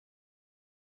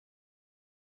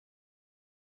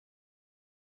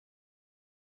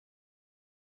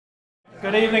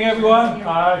Good evening, everyone.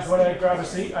 I just want to grab a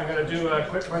seat. I'm going to do a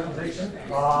quick presentation and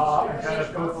kind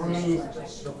of go through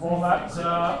the format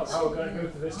of how we're going to go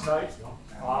through this tonight.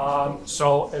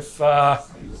 So if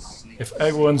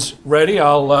everyone's ready,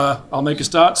 I'll make a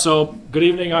start. So good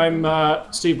evening.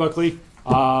 I'm Steve Buckley.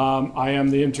 I am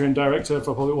the interim director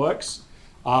for Public Works,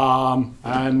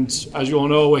 and as you all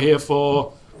know, we're here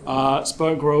for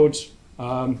Spurwink Road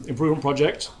improvement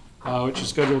project, which is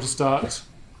scheduled to start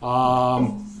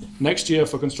next year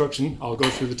for construction. I'll go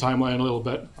through the timeline a little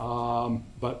bit,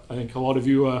 but I think a lot of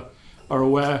you are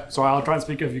aware. Sorry, I'll try and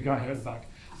speak if you can't hear it back.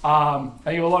 I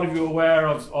think a lot of you are aware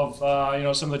of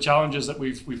some of the challenges that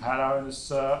we've had out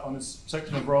on this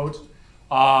section of road,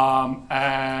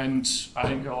 and I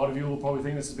think a lot of you will probably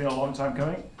think this has been a long time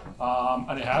coming,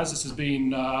 and it has. This has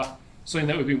been something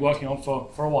that we've been working on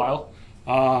for a while.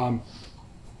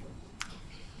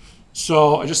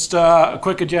 So just a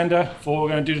quick agenda for what we're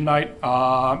going to do tonight.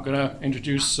 I'm going to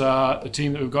introduce the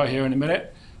team that we've got here in a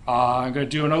minute. I'm going to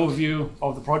do an overview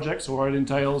of the project, so what it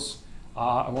entails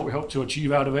and what we hope to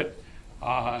achieve out of it.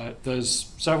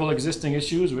 There's several existing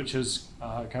issues which has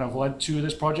kind of led to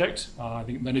this project. I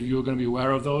think many of you are going to be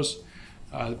aware of those.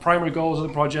 The primary goals of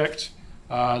the project,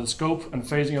 the scope and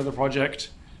phasing of the project,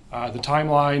 the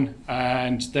timeline,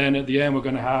 and then at the end we're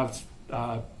going to have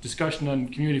discussion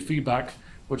and community feedback,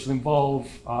 which will involve,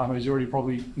 as you already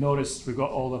probably noticed, we've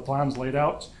got all the plans laid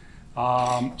out.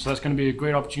 So that's going to be a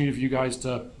great opportunity for you guys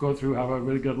to go through, have a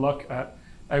really good look at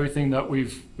everything that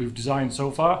we've designed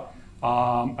so far.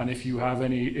 And if you have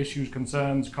any issues,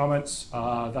 concerns, comments,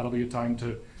 that'll be a time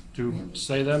to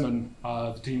say them, and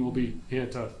the team will be here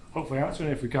to hopefully answer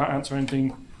it. If we can't answer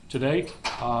anything today,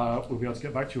 we'll be able to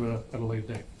get back to you at a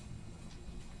later date.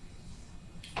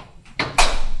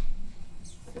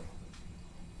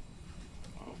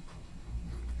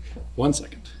 One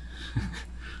second.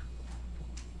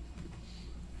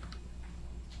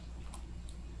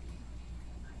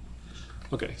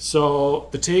 Okay, so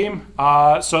the team.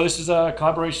 So this is a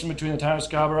collaboration between the town of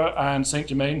Scarborough and St.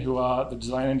 Germain, who are the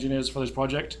design engineers for this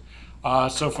project.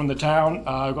 So from the town,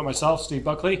 I've got myself, Steve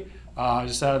Buckley. I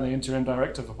just said I'm the interim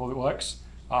director for Public Works.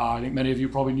 I think many of you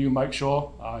probably knew Mike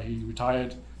Shaw. He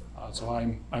retired, so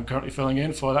I'm currently filling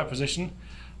in for that position.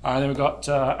 And then we've got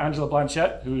Angela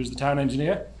Blanchette, who's the town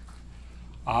engineer.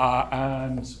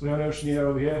 And we have an engineer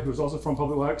over here who's also from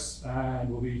Public Works and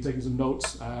will be taking some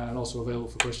notes and also available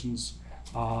for questions.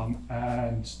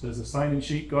 And there's a sign-in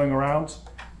sheet going around.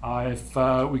 If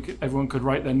everyone could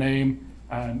write their name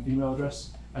and email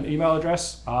address.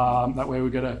 That way we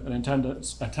get an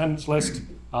attendance list.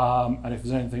 And if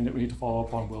there's anything that we need to follow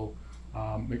up on, we'll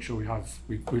make sure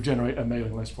we generate a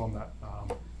mailing list from that.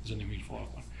 If there's anything we need to follow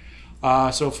up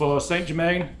on. So for St.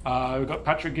 Germain, we've got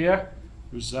Patrick Gear,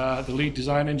 who's the lead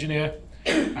design engineer,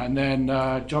 and then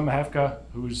John Mahefka,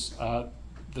 who's the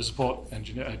support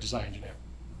engineer, design engineer.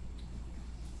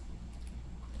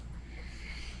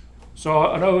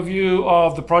 So an overview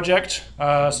of the project.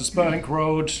 So Spurwink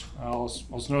Road,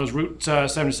 also known as Route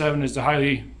 77, is a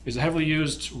heavily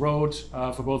used road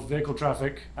for both vehicle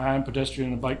traffic and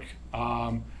pedestrian and bike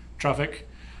traffic.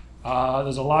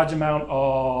 There's a large amount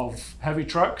of heavy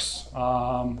trucks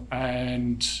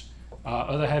and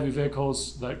other heavy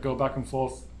vehicles that go back and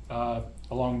forth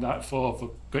along that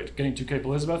for getting to Cape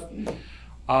Elizabeth.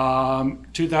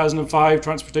 2005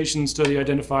 transportation study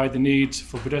identified the need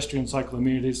for pedestrian cycle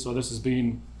amenities, so this has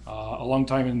been a long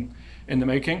time in the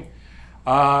making.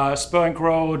 Spurwink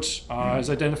Road is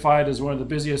identified as one of the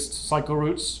busiest cycle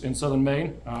routes in southern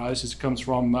Maine. This comes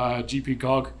from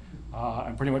GPCOG,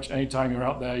 and pretty much any time you're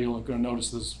out there, you're going to notice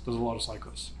there's a lot of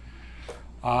cyclists.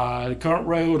 The current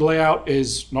road layout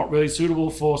is not really suitable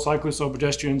for cyclists or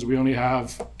pedestrians. We only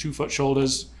have 2-foot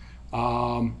shoulders,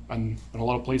 and in a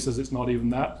lot of places it's not even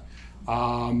that.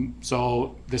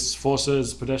 So this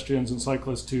forces pedestrians and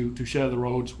cyclists to share the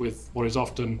roads with what is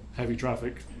often heavy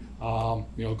traffic,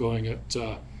 going at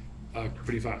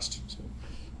pretty fast. So.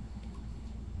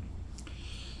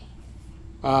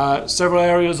 Several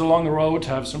areas along the road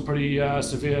have some pretty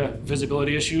severe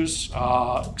visibility issues,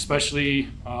 especially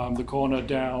the corner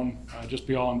down just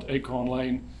beyond Acorn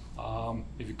Lane.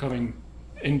 If you're coming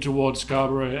in towards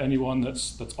Scarborough, anyone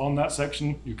that's on that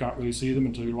section, you can't really see them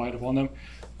until you ride up on them.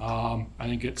 I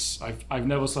think I've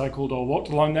never cycled or walked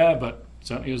along there, but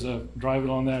certainly as a driver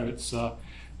along there, it's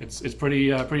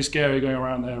pretty scary going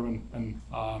around there and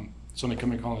somebody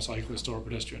coming on a cyclist or a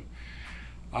pedestrian.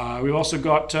 We've also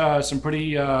got some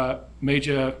pretty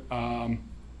major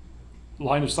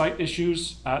line of sight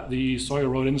issues at the Sawyer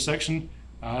Road intersection.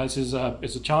 It's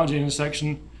a challenging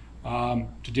intersection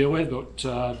to deal with, but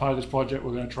part of this project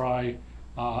we're going to try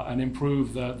and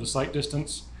improve the sight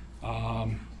distance.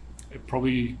 It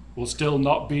probably will still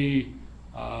not be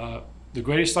the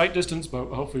greatest sight distance, but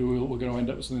hopefully we're going to end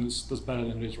up with something that's better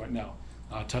than it is right now.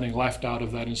 Turning left out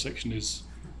of that intersection is,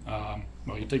 well,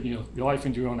 you're taking your life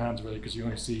into your own hands, really, because you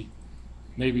only see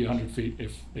maybe 100 feet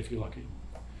if you're lucky.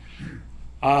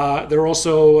 There are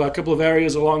also a couple of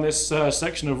areas along this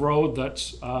section of road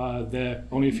that they're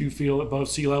only a few feet above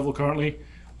sea level currently,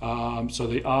 so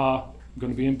they are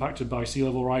going to be impacted by sea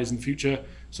level rise in the future.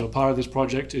 So part of this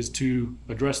project is to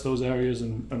address those areas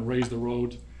and raise the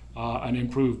road and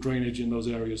improve drainage in those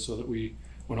areas so that we're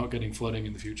not getting flooding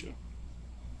in the future.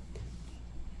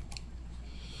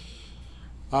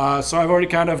 So I've already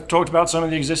kind of talked about some of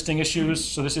the existing issues.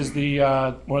 So this is the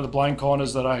one of the blind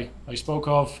corners that I spoke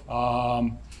of.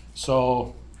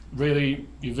 So really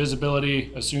your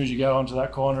visibility as soon as you get onto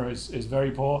that corner is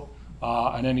very poor,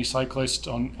 and any cyclist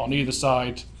on either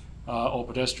side or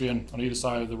pedestrian on either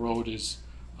side of the road is,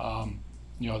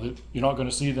 you're not going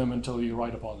to see them until you're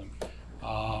right upon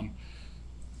them.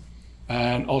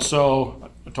 And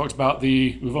also I talked about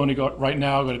we've only got right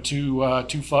now got a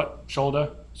 2 foot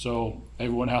shoulder, so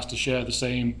everyone has to share the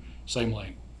same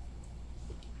lane.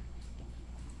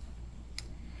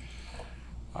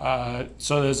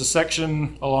 So there's a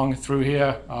section along through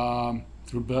here,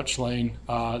 through Birch Lane,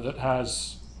 that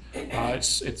has,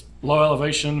 it's low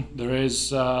elevation. There is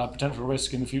potential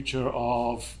risk in the future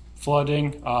of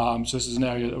flooding. So this is an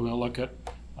area that we're going to look at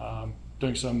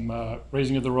doing some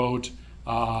raising of the road,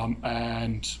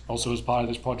 and also as part of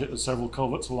this project there's several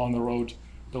culverts along the road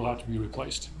that will have to be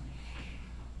replaced.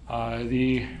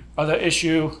 The other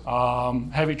issue,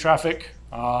 heavy traffic.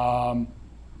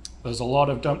 There's a lot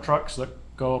of dump trucks that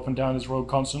go up and down this road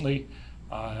constantly,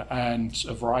 and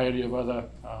a variety of other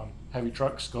heavy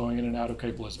trucks going in and out of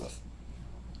Cape Elizabeth.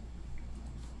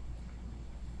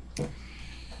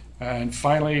 And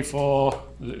finally, for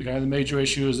the major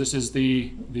issues, this is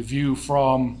the view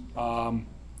from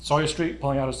Sawyer Street,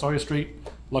 pulling out of Sawyer Street,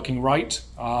 looking right.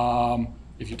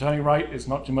 If you're turning right, it's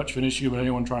not too much of an issue, but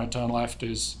anyone trying to turn left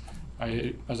is,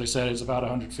 as I said, it's about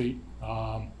 100 feet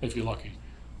if you're lucky.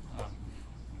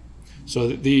 So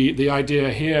the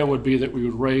idea here would be that we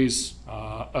would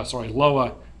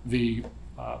lower the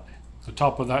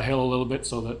top of that hill a little bit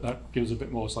so that gives a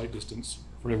bit more sight distance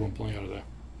for everyone pulling out of there.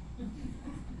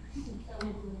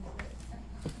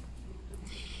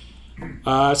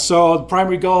 So the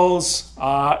primary goals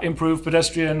are improve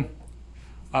pedestrian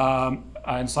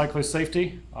and cyclist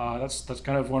safety. That's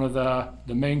kind of one of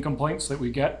the main complaints that we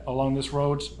get along this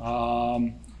road,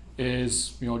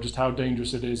 is just how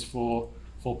dangerous it is for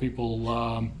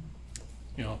people,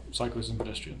 cyclists and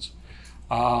pedestrians.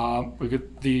 We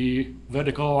get the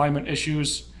vertical alignment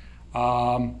issues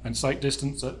and sight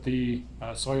distance at the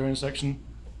Sawyer intersection.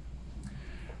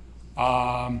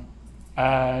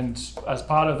 And as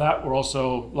part of that, we're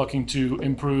also looking to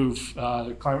improve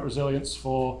the climate resilience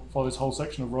for this whole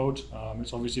section of road.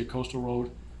 It's obviously a coastal road,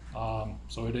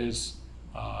 so it is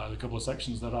a couple of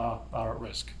sections that are at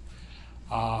risk.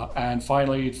 And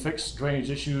finally, fix drainage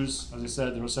issues. As I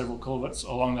said, there are several culverts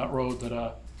along that road that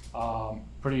are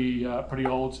pretty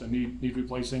old and need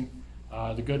replacing.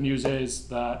 The good news is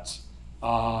that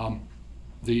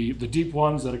the deep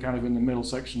ones that are kind of in the middle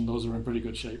section, those are in pretty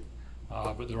good shape.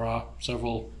 But there are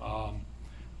several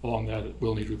along there that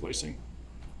will need replacing.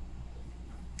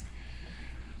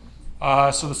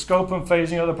 So the scope and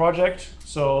phasing of the project.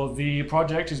 So the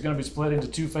project is going to be split into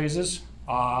 2 phases,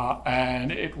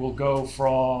 and it will go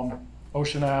from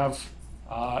Ocean Ave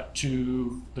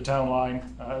to the town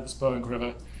line at the Spurwink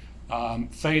River.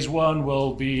 Phase 1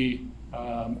 will be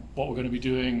what we're going to be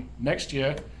doing next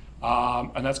year,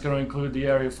 and that's going to include the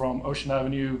area from Ocean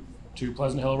Avenue to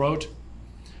Pleasant Hill Road.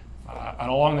 And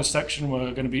along this section,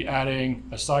 we're going to be adding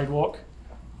a sidewalk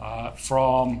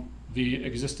from the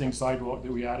existing sidewalk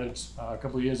that we added a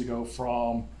couple of years ago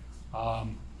from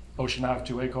Ocean Ave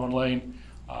to Acorn Lane.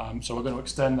 So we're going to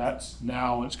extend that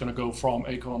now, and it's going to go from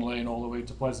Acorn Lane all the way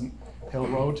to Pleasant Hill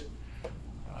Road.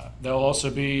 There will also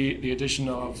be the addition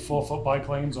of 4-foot bike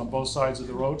lanes on both sides of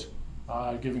the road,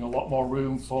 giving a lot more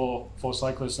room for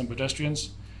cyclists and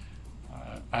pedestrians.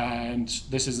 And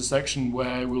this is the section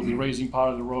where we'll be raising part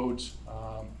of the road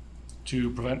to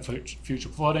prevent future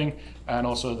flooding, and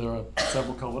also there are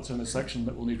several culverts in this section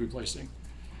that will need replacing.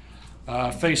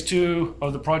 Phase 2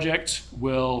 of the project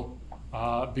will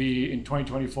be in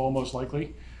 2024 most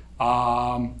likely,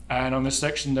 and on this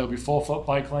section there'll be 4-foot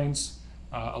bike lanes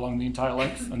along the entire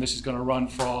length, and this is going to run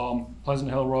from Pleasant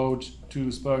Hill Road to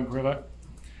the Spurwink River.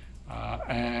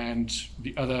 And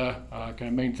the other kind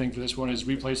of main thing for this one is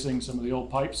replacing some of the old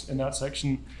pipes in that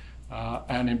section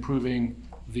and improving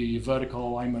the vertical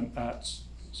alignment at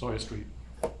Sawyer Street.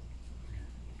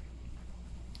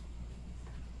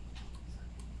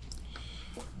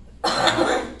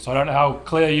 So I don't know how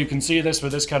clear you can see this,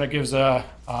 but this kind of gives a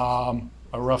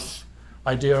rough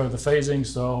idea of the phasing.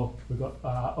 So we've got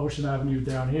Ocean Avenue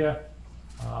down here,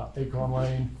 Acorn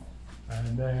Lane,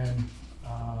 and then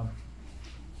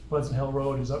Pleasant Hill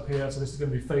Road is up here. So this is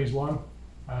going to be phase 1,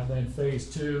 and then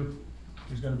phase 2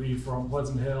 is going to be from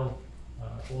Pleasant Hill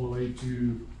all the way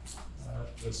to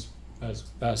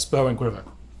Spurwink River.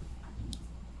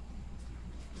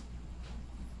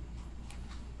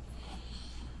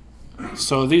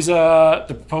 So these are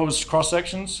the proposed cross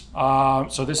sections.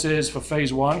 So this is for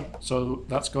phase 1. So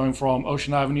that's going from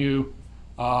Ocean Avenue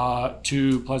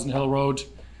to Pleasant Hill Road.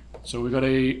 So we've got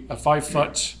a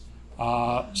 5-foot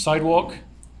sidewalk.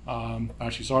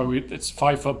 Actually, sorry, it's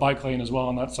 5-foot bike lane as well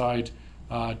on that side.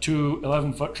 2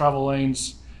 11-foot travel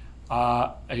lanes,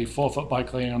 a 4-foot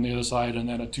bike lane on the other side, and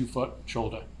then a 2-foot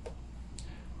shoulder.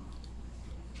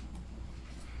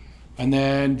 And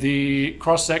then the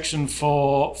cross section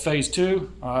for phase 2,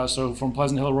 so from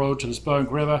Pleasant Hill Road to the Spurwink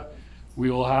River,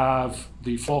 we will have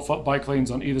the 4-foot bike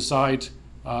lanes on either side,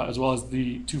 as well as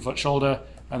the 2-foot shoulder,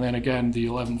 and then again the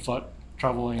 11-foot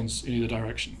travel lanes in either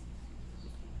direction.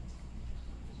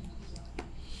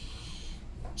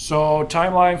 So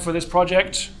timeline for this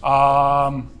project,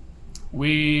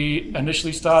 we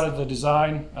initially started the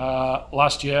design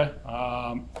last year.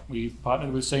 We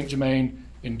partnered with St. Germain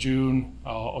in June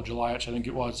or July, actually, I think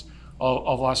it was,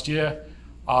 of last year.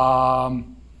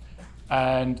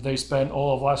 And they spent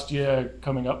all of last year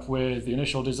coming up with the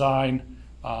initial design,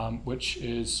 which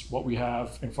is what we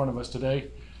have in front of us today.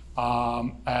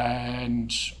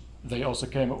 And they also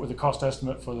came up with a cost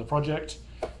estimate for the project.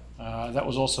 That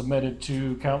was all submitted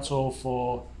to council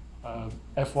for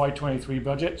FY23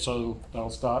 budget, so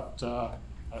that'll start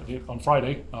on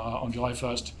Friday, on July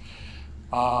 1st.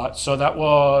 So that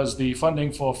was the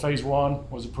funding for phase 1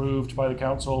 was approved by the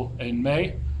council in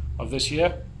May of this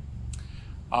year.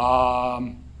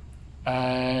 And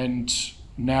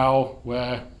now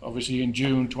we're obviously in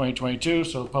June 2022,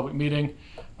 so the public meeting.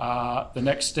 The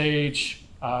next stage,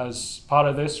 as part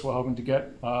of this, we're hoping to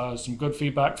get some good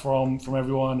feedback from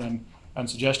everyone and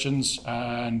suggestions,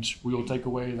 and we will take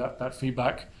away that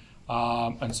feedback,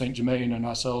 and St. Germain and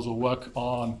ourselves will work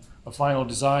on a final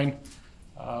design.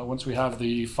 Once we have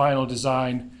the final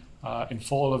design in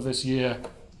fall of this year,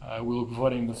 we will be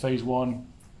putting the phase 1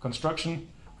 construction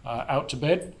out to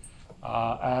bid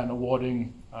and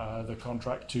awarding the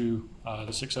contract to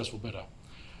the successful bidder.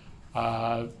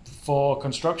 For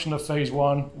construction of phase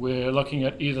 1, we're looking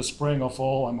at either spring or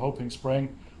fall, I'm hoping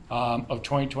spring, of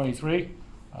 2023.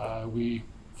 We,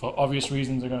 for obvious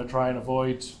reasons, are going to try and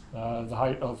avoid the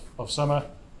height of summer.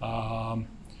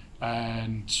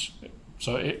 And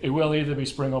so it will either be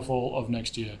spring or fall of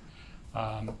next year.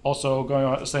 Also going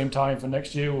on at the same time for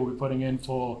next year, we'll be putting in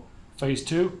for phase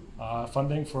 2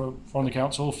 funding from the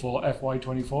council for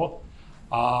FY24.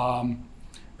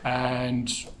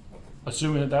 And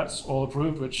assuming that that's all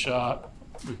approved, which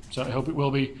we certainly hope it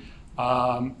will be,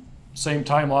 same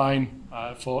timeline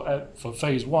for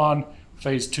phase 1.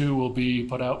 Phase 2 will be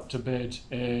put out to bid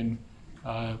in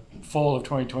fall of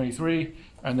 2023,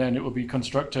 and then it will be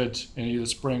constructed in either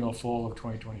spring or fall of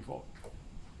 2024.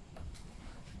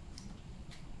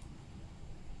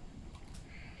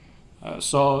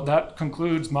 So that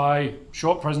concludes my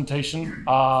short presentation.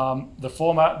 The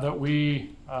format that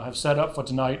we have set up for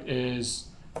tonight is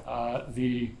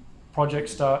the project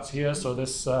starts here. So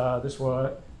this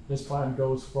plan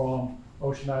goes from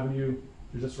Ocean Avenue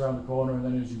to just around the corner, and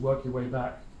then as you work your way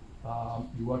back,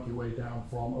 you work your way down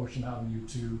from Ocean Avenue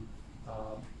to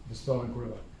the Spurwink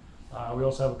River. We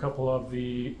also have a couple of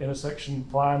the intersection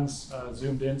plans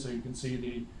zoomed in so you can see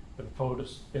the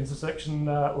proposed intersection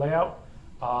layout.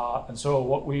 And so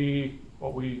what we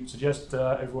suggest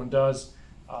everyone does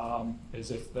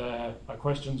is if there are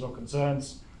questions or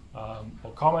concerns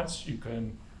or comments, you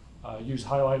can use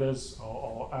highlighters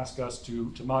or ask us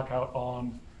to mark out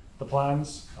on the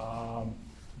plans.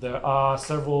 There are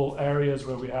several areas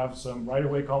where we have some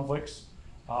right-of-way conflicts.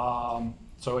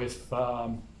 So if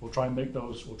we'll try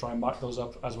and mark those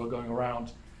up as we're going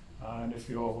around. And if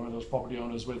you're one of those property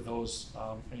owners with those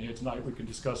in here tonight, we can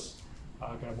discuss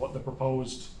kind of what the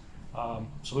proposed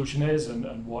solution is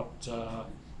and what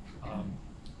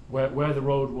where the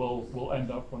road will end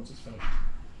up once it's finished.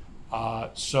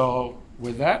 So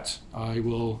with that, I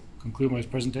will conclude my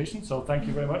presentation. So thank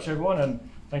you very much, everyone, and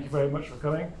thank you very much for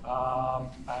coming.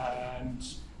 And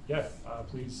yeah,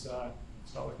 please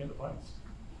start looking at the plans.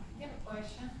 You have a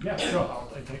question? Yeah, sure. I'll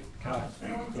take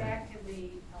Going back to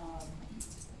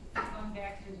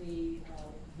the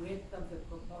width of the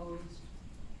proposed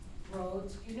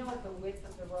roads, do you know what the width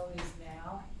of the road is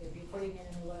now? If you're putting in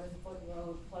an 11-foot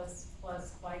road plus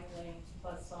bike lanes,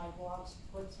 plus sidewalks,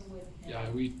 what's the width now? Yeah,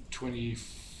 we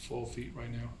 24 feet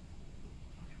right now.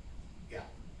 Yeah.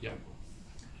 Yeah.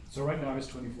 So right now it's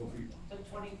 24 feet. So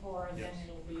 24, and then Yes.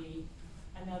 it'll be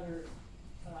another,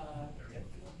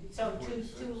 so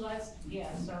two less,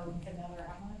 yeah, so another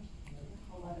how much?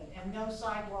 11, and no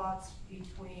sidewalks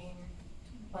between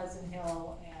Pleasant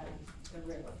Hill and the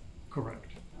river.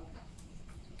 Correct.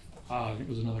 Okay. I think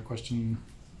there's another question.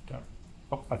 Down.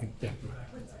 Oh, I think, yeah.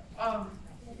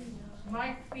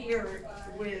 My fear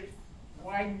with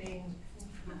widening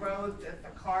the road that the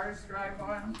cars drive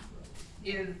on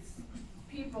is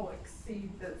people exceed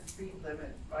the speed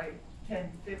limit by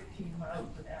 10, 15 miles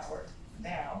an hour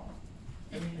now.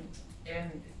 I mean,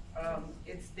 and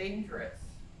it's dangerous.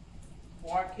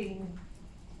 Walking,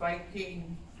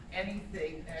 biking,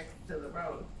 anything next to the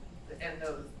road. And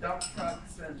those dump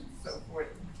trucks and so forth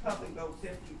probably go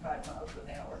 55 miles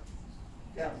an hour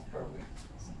down Spurwink.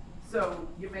 So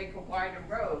you make a wider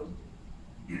road,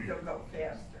 they'll go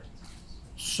faster.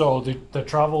 So the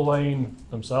travel lane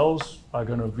themselves are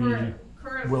going to be will be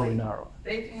Currently, narrow.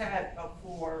 they've had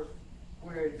before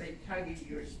where they tighten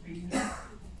your speed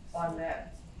on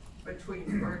that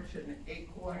between Birch and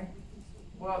Acorn.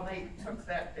 Well, they took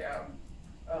that down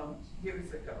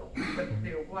years ago, but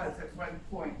there was at one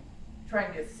point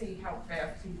trying to see how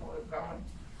fast people are going.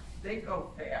 They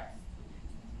go fast.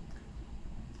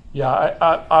 Yeah,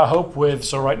 I hope with,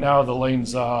 so right now the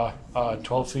lanes are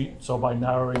 12 feet, so by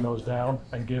narrowing those down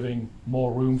and giving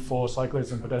more room for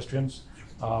cyclists and pedestrians,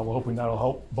 we're hoping that'll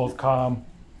help both calm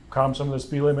some of the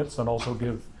speed limits and also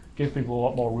give people a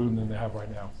lot more room than they have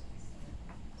right now.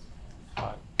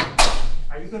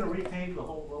 Are you gonna repave the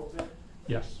whole road then?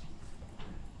 Yes.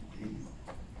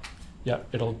 Yeah,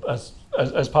 it'll,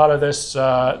 as part of this,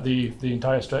 the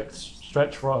entire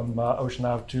stretch from Ocean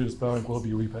Ave to the Spurwink will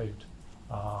be repaved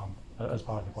as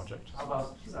part of the project. How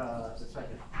about, the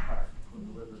second part from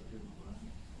the river to?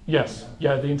 Yes,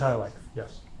 yeah, the entire length,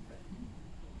 yes.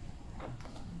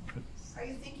 Are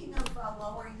you thinking of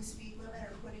lowering the speed limit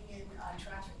or putting in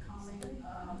traffic calming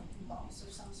bumps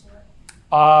of some sort?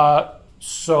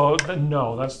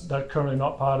 No, that's currently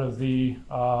not part of the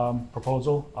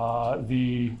proposal.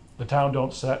 The town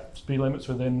don't set speed limits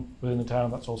within the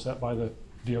town. That's all set by the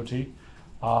DOT.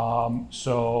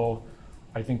 So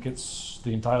I think it's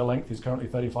the entire length is currently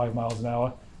 35 miles an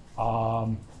hour.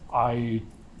 I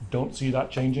don't see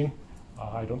that changing.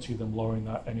 I don't see them lowering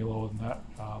that any lower than that.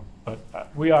 But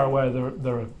we are aware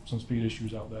there are some speed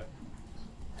issues out there.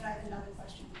 And I have another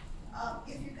question.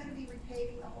 If you're going to be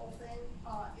repaving the whole thing,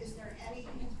 has there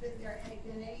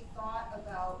been any thought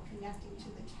about connecting to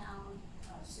the town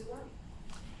sewer?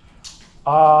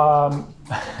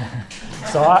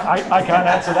 So I can't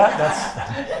answer that.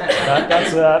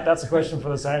 That's a question for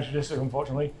the sanitary district,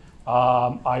 unfortunately.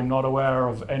 I'm not aware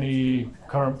of any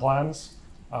current plans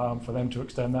for them to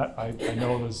extend that. I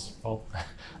know there's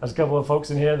a couple of folks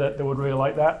in here that would really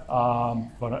like that,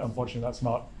 but unfortunately that's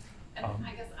not. And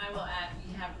I guess I will add,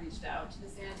 we have reached out to the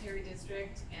sanitary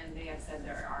district and they have said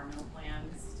there are no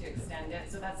plans to extend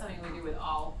it. So that's something we do with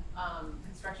all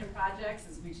construction projects,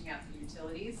 is reaching out to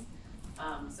utilities.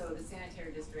 So the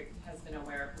sanitary district has been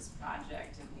aware of this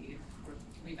project and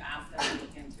we've asked them to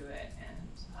look into it, and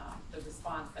the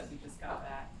response that we just got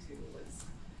back to was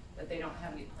that they don't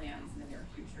have any plans in the near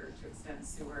future to extend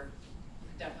sewer,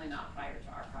 definitely not prior to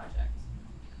our project.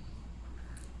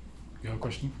 You have a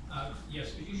question?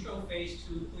 Yes, could you show phase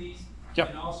 2, please? Yep.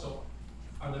 And also,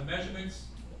 are the measurements,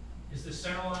 is the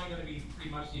center line going to be pretty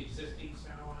much the existing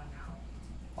center line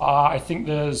now? I think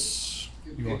there's.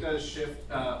 It does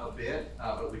shift a bit,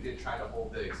 but we did try to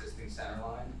hold the existing center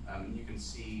line. You can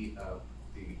see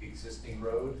the existing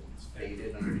road is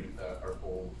faded underneath our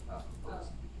old proposed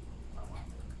line.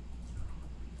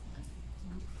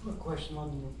 A question on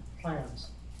the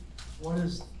plans. What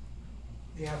is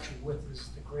the actual width? Is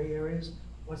the gray areas?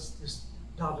 What's this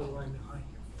dotted line behind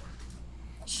you?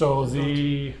 So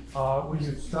the when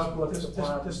you start looking at the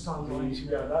plan, this dotted line.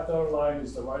 yeah, that dotted line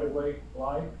is the right of way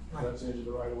line. Right. That's the edge of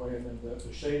the right of way, and then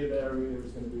the shaded area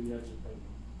is going to be the edge of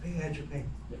pavement. The edge of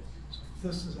pavement. Yes. So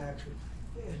this is actually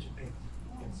the edge of pavement.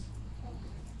 Yes.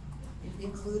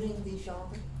 Including the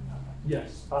shoulder?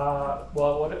 Yes.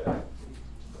 Well,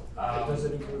 what does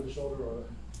it include the shoulder or?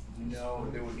 No,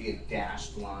 there would be a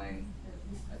dashed line.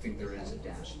 I think there is a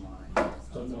dashed line.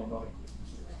 So no, not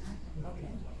Okay.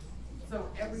 So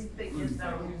everything in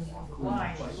those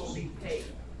lines will be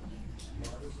paved.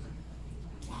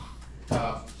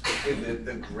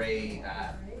 The gray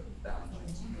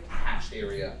hashed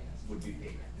area would be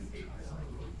paved.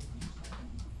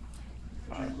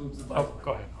 Which includes the Oh, bike.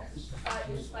 go ahead.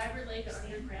 Is Fiber Lake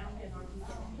underground and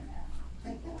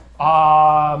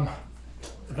on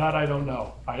That I don't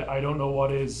know. I don't know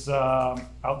what is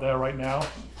out there right now.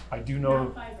 I do know.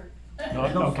 Not fiber?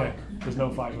 No, okay, there's no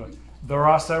fiber. There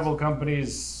are several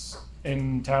companies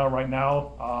in town right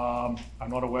now. I'm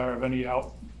not aware of any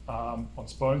out on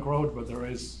Spurwink Road, but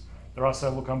there are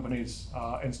several companies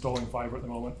installing fiber at the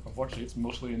moment. Unfortunately, it's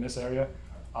mostly in this area,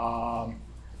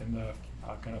 in the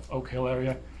kind of Oak Hill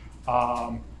area.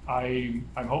 I'm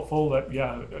hopeful that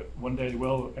one day they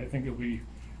will. I think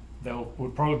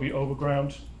would probably be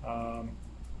overground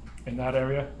in that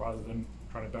area rather than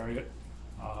trying to bury it.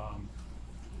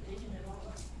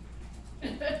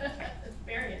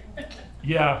 Bury it.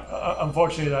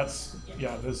 Unfortunately, there's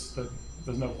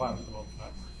no plan at the moment.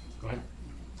 Go ahead.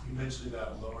 You mentioned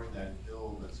about lowering that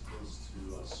hill that's close to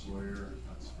Sawyer,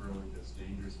 Spurwink, that's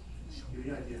dangerous. Do you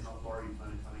have any idea how far you plan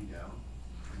on coming down?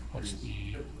 I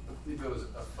believe it was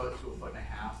a foot to a foot and a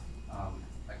half.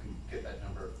 I can get that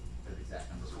number, the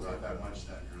exact number. So not that much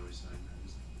that you're really saying.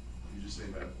 You're just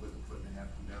saying about with a foot and a half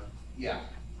come down? Yeah.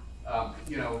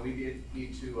 We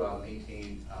need to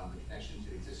maintain the connection to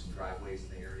existing driveways in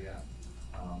the area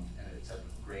and an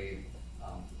acceptable grade.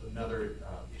 Another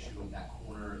issue in that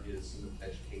corner is some of the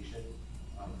vegetation.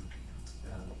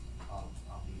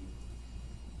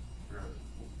 We're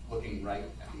looking right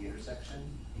at the intersection.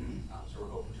 So we're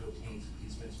hoping to obtain some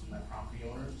easements from that property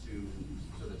owner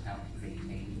so the town can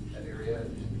maintain that area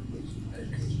and include some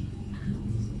vegetation.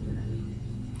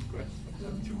 Go ahead.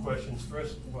 Two questions.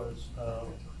 First was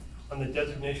on the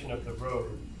designation of the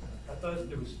road. I thought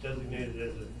it was designated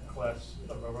as a class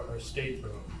or state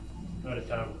road, not a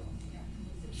town road.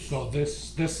 So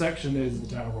this section is the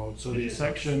town road. So the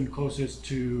section closest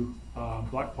to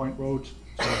Black Point Road,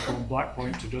 so from Black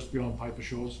Point to just beyond Piper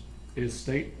Shores, is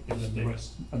state, and then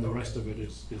the rest of it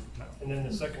is the town. And then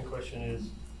the second question is,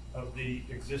 of the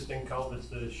existing culverts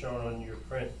that is shown on your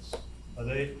prints, are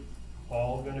they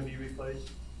all going to be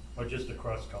replaced, or just the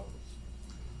cross culverts?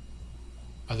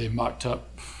 Are they marked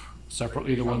up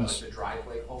separately? The ones. Like the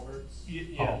driveway culverts?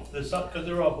 Yeah, because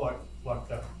they're all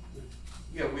blocked out.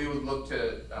 Yeah, we would look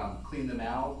to clean them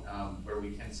out where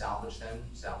we can salvage them.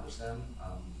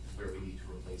 Where we need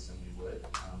to replace them, we would.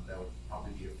 That would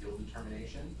probably be a field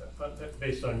determination. But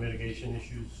based on mitigation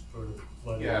issues for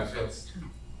flooding. Yeah, if it's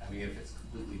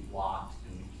completely blocked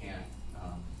and we can't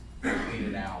clean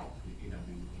it out, we would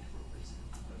need to replace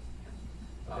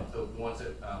it. The ones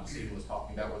that Stephen was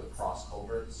talking about were the cross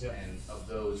culverts, and of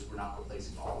those, we're not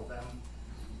replacing all of them.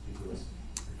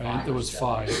 I think there was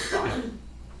five.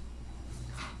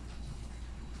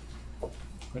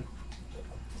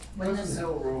 Pleasant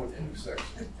Hill Road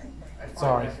intersection. I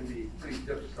Sorry. find that can be pretty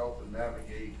difficult to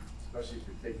navigate, especially if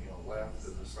you're taking a left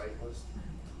as a cyclist.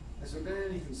 Has there been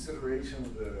any consideration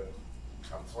of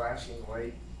a flashing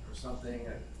light or something?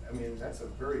 I mean, that's a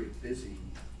very busy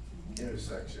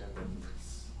intersection.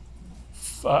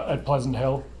 At Pleasant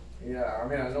Hill. Yeah, I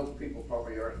mean, I know people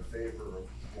probably aren't in favor of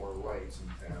more lights in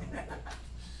town.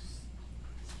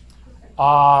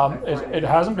 It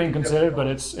hasn't been considered, but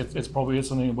it's probably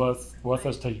something worth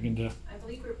us taking into. I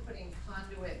believe we're putting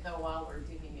conduit though while we're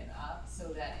digging it up,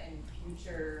 so that in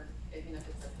future, even if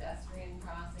it's a pedestrian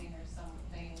crossing or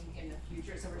something in the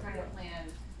future, so we're trying to plan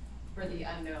for the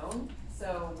unknown.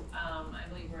 So I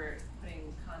believe we're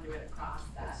putting conduit across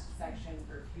that section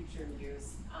for future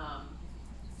use.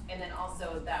 And then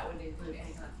also that would include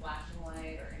any kind of flashing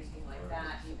light or anything like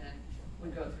that, even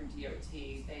would go through DOT.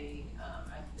 They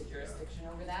have the jurisdiction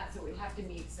over that, so it would have to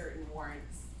meet certain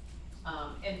warrants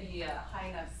and be a high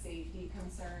enough safety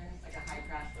concern, like a high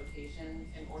crash location,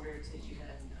 in order to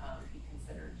even be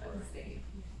considered by the state.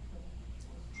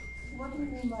 What do you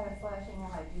mean by a flashing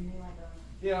light? Do you mean like a?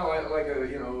 Yeah,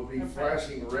 be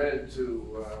flashing red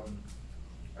to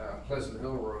Pleasant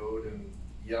Hill Road and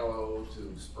yellow to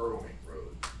Spurwink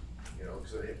Road.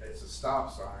 Because it's a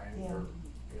stop sign for.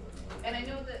 And I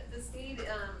know that the state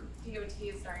DOT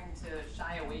is starting to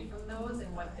shy away from those,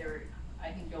 and what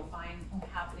I think you'll find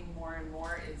happening more and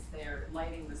more is they're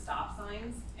lighting the stop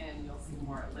signs, and you'll see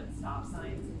more lit stop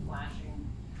signs and flashing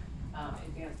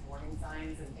advanced warning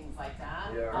signs and things like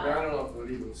that. Yeah, I don't know if it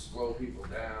would even slow people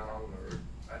down, or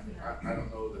I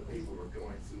don't know that people are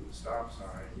going through the stop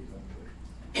sign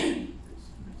even.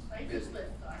 I just lit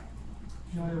car.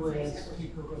 The only way is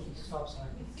people go through the stop sign,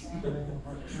 people make a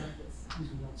right turn,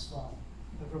 usually don't stop.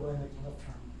 Everybody making a left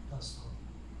turn does stop.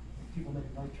 If people make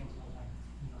right turns all the time,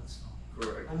 do not stop.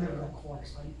 Correct. I live in that corner,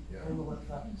 so I know what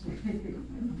traffic is.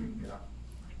 Yeah.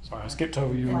 Sorry, I skipped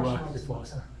over you before.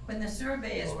 When the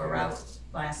surveyors were out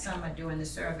last summer doing the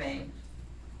survey,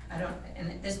 I don't,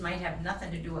 and this might have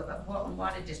nothing to do with it, Portland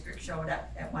Water District showed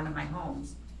up at one of my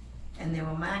homes, and they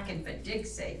were marking for dig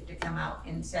safe to come out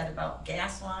and said about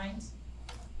gas lines.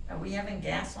 Are we having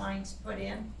gas lines put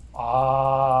in?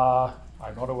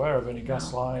 I'm not aware of any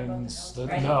gas lines that,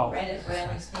 Right, no. right at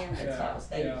Bradley Stanford's house,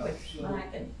 they Yeah, put so-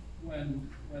 marking.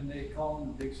 When they call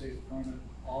in the dig safe permit,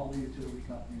 all the utility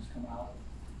companies come out,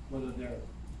 whether their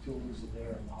utilities are there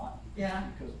or not. Yeah.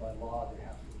 Because by law, they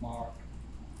have to mark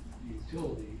the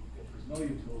utility. If there's no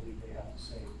utility, they have to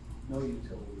say no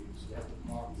utility, so they have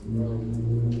to mark the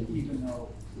road, even though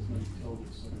there's no utility,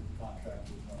 so the contract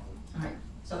is no. Right,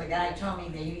 so the guy told me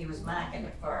that he was marking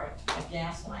it for a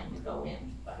gas line to go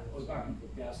in, but. It was marking for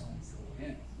gas lines to go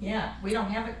in. Yeah, we don't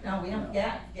have it, no, we don't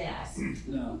get gas.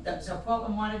 No. So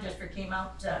Portland Water District came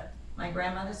out to my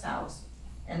grandmother's house,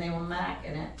 and they were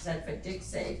marking it, said for dig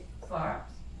safe for,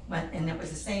 and it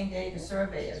was the same day the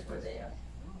surveyors were there,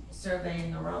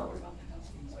 surveying the road.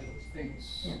 I think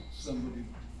Yeah. somebody,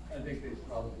 I think they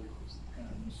probably kind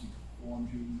of misinformed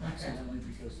you accidentally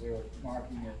because they were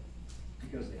marking it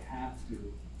because they have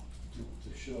to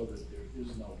show that there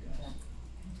is no gas.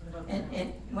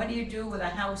 And what do you do with a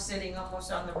house sitting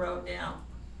almost on the road down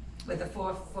with a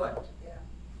 4 foot?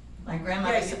 My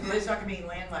grandmother's, there's not gonna be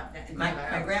landlocked.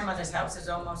 my grandmother's house is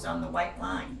almost on the white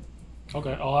line.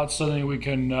 Okay, well, that's something we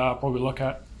can probably look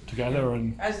at together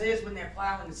and, As it is when they're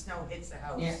plowing, the snow hits the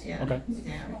house. Yeah, yeah. Okay.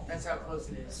 Yeah, That's how close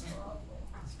it is.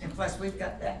 and plus we've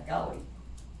got that gully.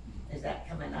 Is that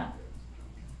coming up?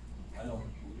 I don't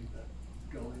believe that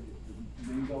gully,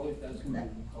 the main gully, that's gonna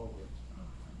be the culvert.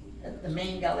 The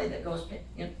main gully that goes,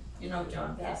 you know,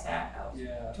 John, past our house.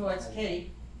 Yeah. Towards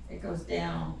Cape, it goes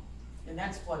down, And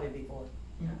that's flooded before.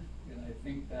 you know. And I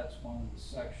think that's one of the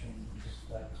sections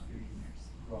that's being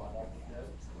brought up a bit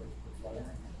for flooding.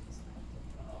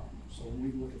 So when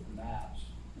we look at the maps,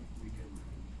 we can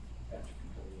catch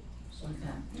control of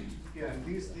Okay. Yeah, and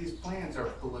these plans are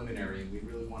preliminary, and we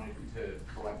really wanted to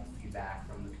collect feedback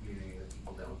from the community, the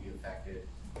people that would be affected,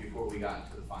 before we got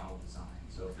into the final design.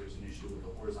 So if there's an issue with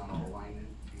the horizontal alignment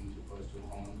being too close to a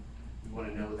home, we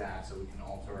wanna know that so we can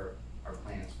alter our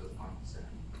plans for the final design.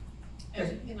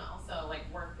 And we can also like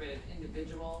work with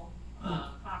individual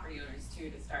property owners too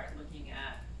to start looking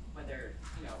at whether,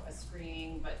 you know, a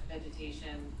screening, but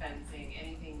vegetation, fencing,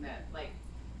 anything that like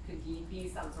could be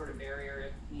some sort of barrier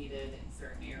if needed in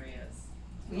certain areas.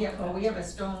 We have a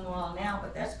stone wall now,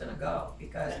 but that's gonna go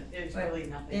because There's but really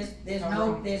nothing.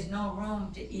 there's no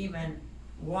room to even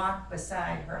walk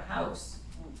beside her house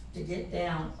to get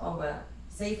down over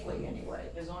safely anyway.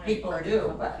 There's only People a do,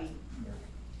 couple but, feet.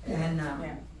 and,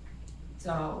 Yeah.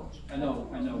 so, I know,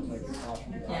 it's like you're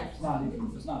talking about, Yeah.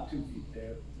 it's not 2 feet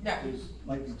there. No. There's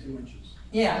likely 2 inches.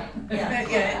 yeah, yeah.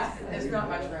 Yeah, there's not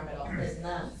much room at all. There's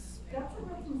none. That's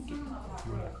what I'm concerned about.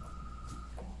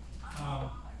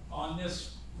 On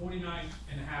this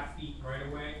 49.5 feet right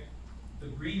away, the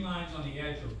green lines on the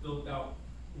edge are built out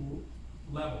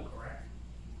level, correct?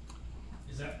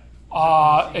 Is that?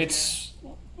 it's,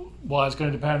 well, it's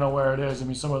gonna depend on where it is. I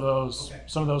mean, some of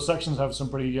those sections have some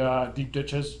pretty deep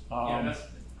ditches. Yeah, that's,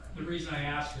 the reason I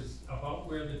ask is about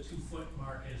where the 2 foot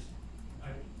mark is,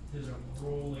 there's a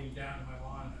rolling down to my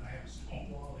lawn and I have a steep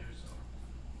wall there, so.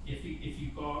 If you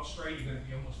go out straight, you're gonna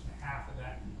be almost half of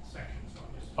that section, so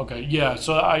I'm just. Okay, yeah,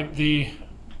 so the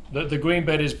green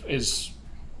bed is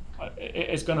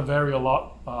it's gonna vary a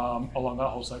lot along that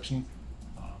whole section.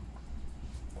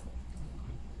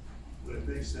 Would it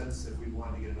make sense if we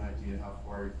wanted to get an idea how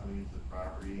far you're coming into the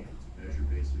property to measure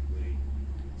basically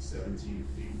 17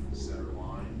 feet from the center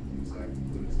line, exactly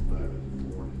what is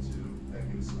 11, 4 to 2, that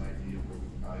gives us an idea of where we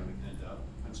probably would end up.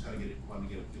 I'm just wanting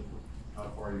to get a feel for how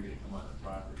far you're gonna come on the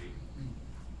property.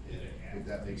 And would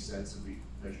that make sense if we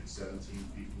measured 17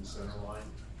 feet from the center line?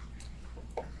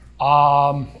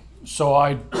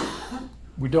 So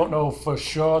we don't know for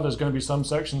sure. There's going to be some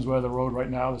sections where the road right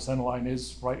now, the center line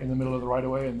is right in the middle of the right of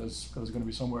way, and there's going to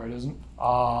be somewhere it isn't.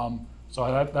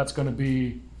 So that's going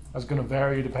to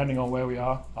vary depending on where we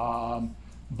are.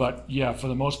 But yeah, for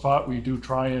the most part, we do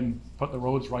try and put the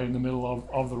roads right in the middle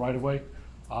of the right of way.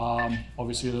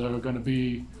 Obviously, there are going to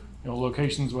be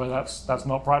locations where that's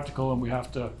not practical, and we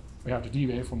have to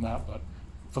deviate from that. But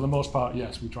for the most part,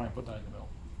 yes, we try and put that in the middle.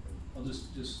 I'll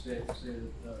just say that with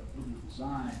the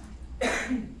design, we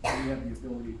have the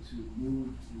ability to move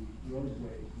the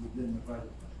roadway within the right of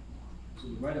way. So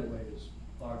the right of way is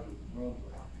larger than the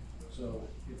roadway. So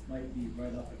it might be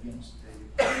right up against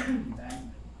a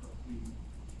embankment, but we,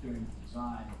 during the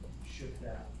design, shift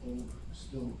that over to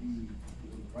still be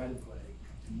within the right of way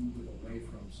to move it away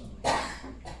from some of the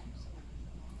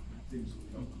things that we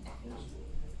don't come close to.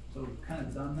 So we've kind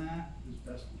of done that as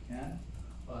best we can.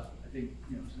 But I think,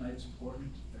 you know, tonight's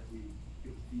important that we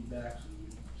get the feedback so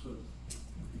we sort of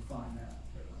refine that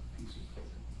piece of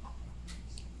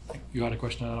it. You had a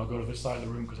question, and I'll go to this side of the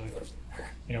room because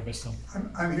I missed some.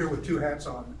 I'm here with two hats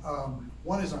on.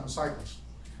 One is I'm a cyclist,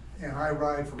 and I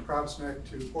ride from Krauts Neck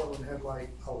to Portland Headlight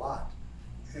a lot.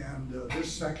 And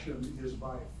this section is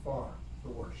by far the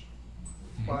worst.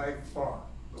 By far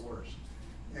the worst.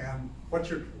 And what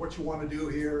you want to do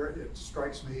here, it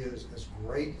strikes me as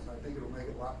great, and I think it'll make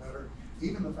it a lot better.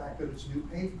 Even the fact that it's new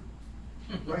pavement.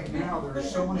 Right now, there are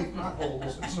so many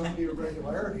potholes and so many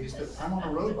irregularities that I'm on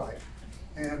a road bike,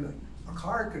 and a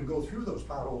car can go through those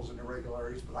potholes and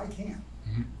irregularities, but I can't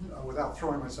without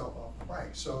throwing myself off the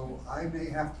bike. So I may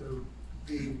have to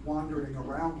be wandering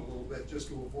around a little bit just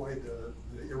to avoid the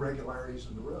irregularities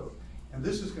in the road. And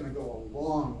this is going to go a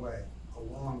long way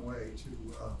to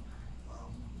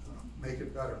make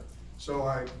it better. So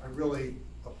I really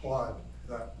applaud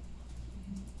that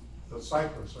the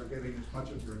cyclists are getting as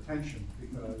much of your attention,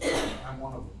 because I'm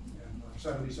one of them, and I'm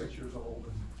 76 years old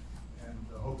and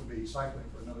hope to be cycling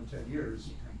for another 10 years.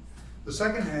 And the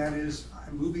second hand is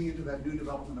I'm moving into that new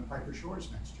development in Piper Shores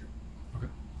next year. Okay.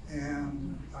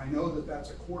 And I know that that's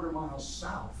a quarter-mile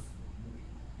south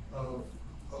of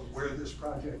where this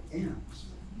project ends.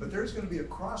 But there's going to be a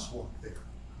crosswalk there.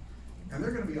 And there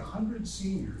are going to be 100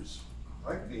 seniors,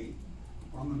 like me,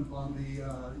 on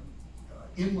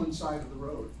the inland side of the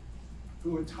road,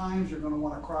 who at times are going to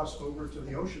want to cross over to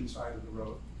the ocean side of the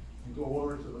road and go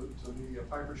over to the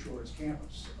Piper Shores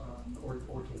campus, or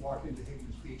to walk into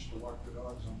Higgins Beach to walk the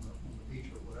dogs on the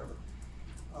beach or whatever.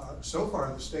 So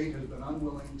far, the state has been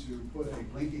unwilling to put a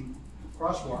blinking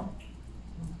crosswalk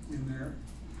in there.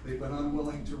 They've been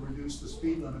unwilling to reduce the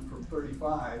speed limit from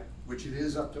 35, which it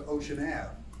is, up to Ocean Ave.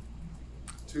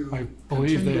 I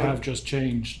believe they have just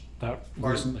changed that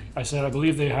recently. I said I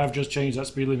believe they have just changed that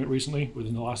speed limit recently,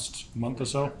 within the last month or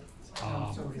so.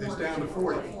 It's down to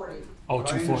 40. Oh,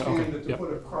 to 40, okay. I understand that to Yep.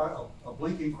 put a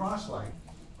blinking cross light,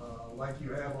 like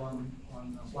you have on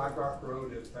Black Rock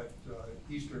Road at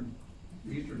Eastern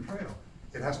Trail,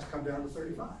 it has to come down to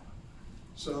 35.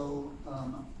 So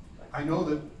I know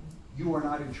that you are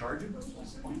not in charge of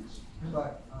those things,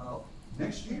 but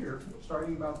next year,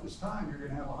 starting about this time, you're going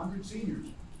to have 100 seniors.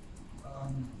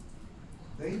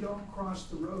 They don't cross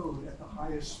the road at the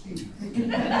highest speed.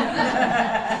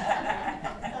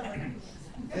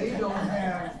 They don't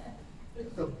have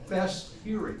the best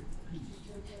hearing.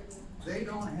 They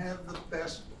don't have the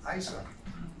best eyesight.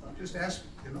 Just ask,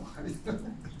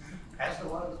 ask a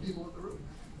lot of the people at the room.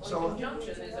 So, in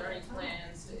conjunction, is there any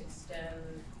plans to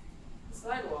extend the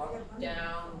sidewalk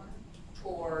down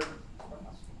toward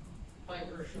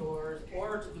Piper Shores,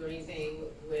 or to do anything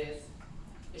with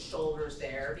the shoulders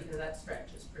there, because that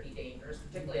stretch is pretty dangerous,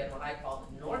 particularly on what I call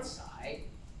the north side,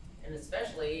 and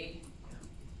especially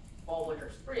fall, winter,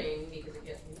 spring, because it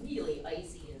gets really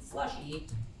icy and slushy,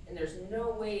 and there's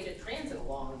no way to transit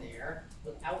along there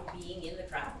without being in the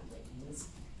traffic lanes.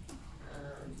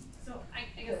 So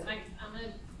I guess I'm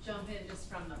gonna jump in just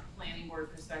from the planning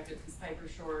board perspective, because Piper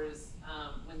Shores,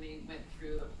 when they went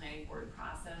through the planning board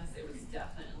process, it was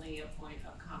definitely a point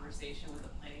of conversation with the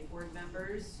planning board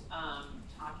members,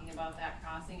 talking about that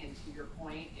crossing. And to your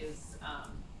point, is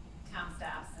town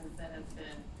staff since then has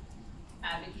been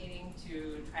advocating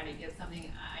to try to get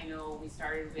something. I know we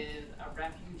started with a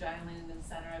refuge island in the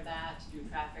center of that to do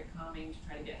traffic calming, to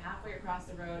try to get halfway across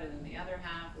the road, and then the other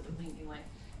half was a blinking light.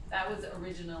 That was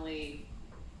originally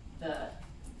the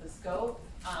scope.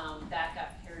 That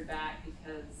got pared back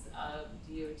because of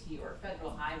DOT, or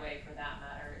federal highway for that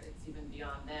matter, it's even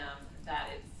beyond them, that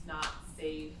it's not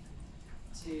safe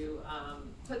to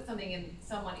put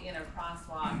someone in a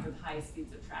crosswalk with high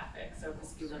speeds of traffic, so if the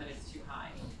speed limit is too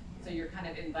high. So you're kind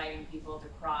of inviting people to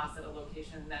cross at a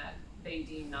location that they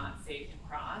deem not safe to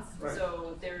cross. Right.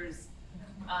 So there's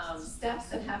steps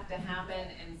that have to happen,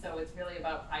 and so it's really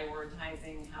about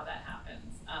prioritizing how that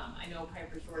happens. I know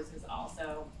Piper Shores has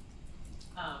also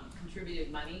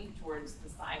contributed money towards the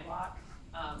sidewalk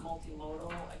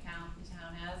multimodal account the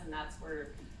town has, and that's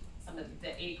where some of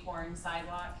the Acorn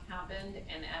sidewalk happened.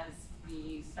 And as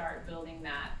we start building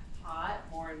that pot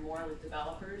more and more with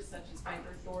developers such as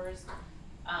Piper Shores,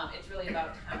 it's really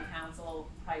about town council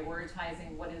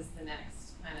prioritizing what is the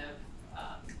next kind of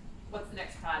what's the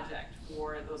next project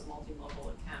for those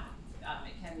multimodal accounts.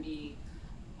 It can be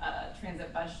a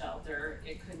transit bus shelter,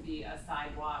 it could be a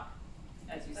sidewalk,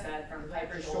 as you said, from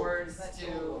Piper Shores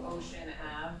to Ocean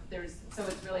Ave. So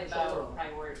it's really about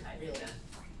prioritizing them.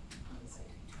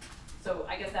 So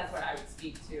I guess that's what I would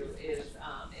speak to is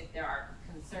if there are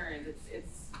concerns,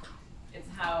 it's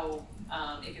how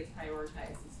it gets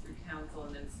prioritized is through council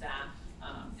and then staff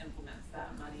implements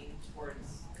that money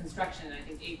towards construction. And I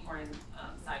think Acorn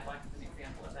sidewalk is an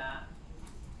example of that.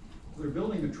 They're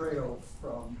building a trail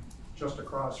from just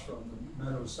across from the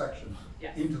Meadows section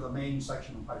Yes. into the main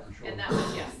section of Piper Shore. And that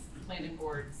was, yes, planning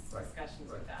board's Right,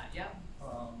 discussions right. with that, yep.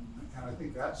 And I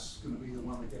think that's gonna be the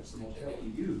one that gets the most heavily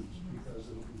used, because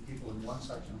it'll be people in one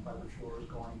section of Piper Shores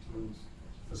going to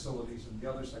facilities in the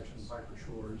other section of Piper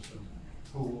Shores, and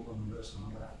pool and this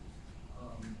and that.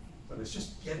 But it's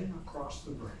just getting across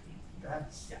the grade.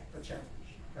 That's the challenge.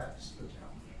 That's the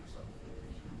challenge. So,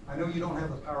 I know you don't have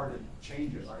the power to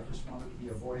change it. I just wanted to be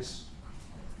a voice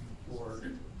for,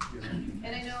 you know.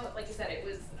 And I know, like I said, it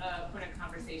was a point of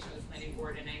conversation with planning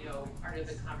board, and I know part of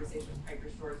the conversation with Piper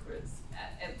Shores was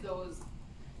at those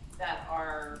that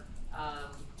are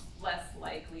less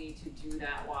likely to do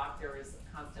that walk, there was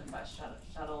constant bus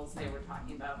shuttles. They were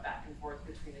talking about back and forth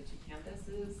between the two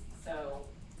campuses. So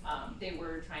they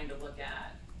were trying to look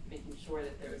at making sure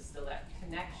that there was still that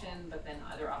connection, but then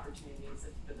other opportunities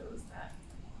for those that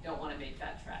don't want to make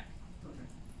that trek. Okay.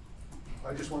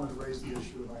 I just wanted to raise the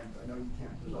issue, and I know you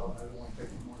can't resolve it. I don't want to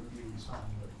take any more of the meeting's time,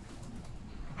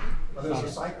 but as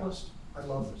a cyclist, I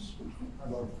love this. I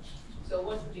love this. So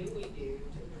what do we do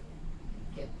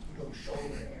to get those shoulder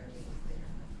areas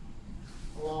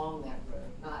there along that road?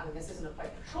 Not, I mean, this isn't a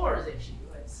Piper Shores issue,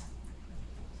 it's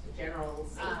the general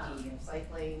safety of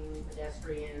cycling,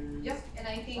 pedestrians, Yep, and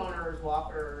I think runners,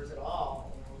 walkers, at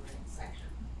all along that section.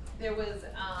 there was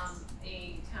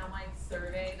a townwide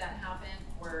survey that happened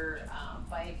where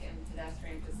bike and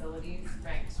pedestrian facilities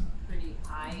ranked pretty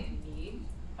high in need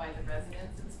by the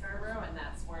residents in Scarborough, and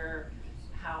that's where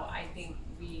how I think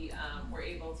we were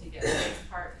able to get this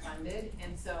part funded.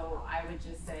 And so I would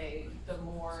just say the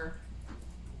more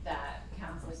that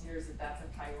council hears that that's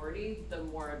a priority, the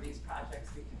more of these projects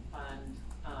we can fund.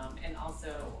 And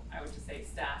also, I would just say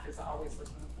staff is always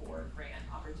looking for grant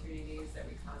opportunities that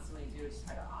we constantly do to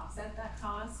try to offset that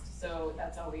cost. So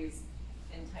that's always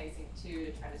enticing too,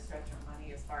 to try to stretch our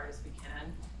money as far as we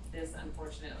can. This,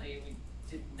 unfortunately, we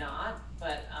did not,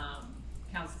 but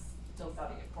council still saw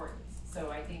the importance. So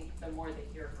I think the more they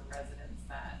hear from residents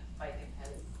that biking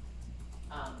has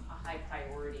a high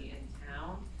priority in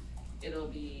town, it'll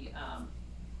be,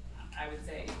 I would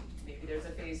say, maybe there's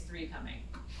a phase 3 coming,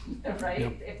 right?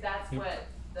 Yep. If that's Yep.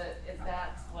 if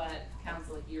that's what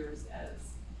council hears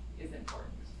as is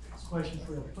important. This question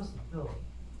for you, Pleasant Hill,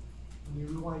 when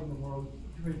you rewiden the road,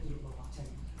 you redid it about 10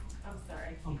 years. I'm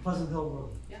sorry. On Pleasant Hill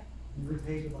Road. Yeah. You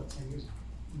repaved it about 10 years ago.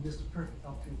 You missed a perfect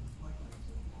opportunity for bike lanes.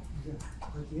 You did.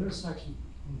 But at the intersection,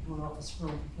 when you're going off the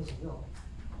Spurwink to Pleasant Hill,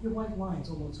 your white line's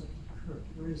almost up to the curb.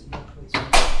 There is no place for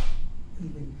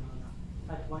anything going on. In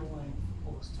fact, white line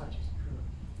almost touches the curb.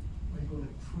 Are you going to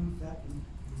improve that in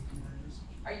that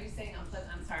intersection? Are you saying on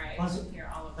Pleasant, I'm sorry, I Pleasant- didn't hear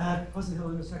all of that. Pleasant Hill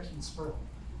intersection is Spurwink.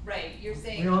 Right, you're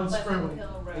saying You're on on Pleasant Spurwink,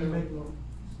 Hill and you Road. make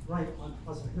a right on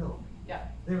Pleasant Hill. Yeah.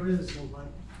 There is no right,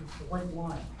 the white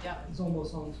line. Yeah. It's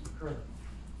almost onto the curb.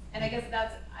 And I guess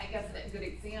that's a good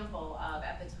example of,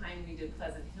 at the time we did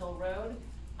Pleasant Hill Road,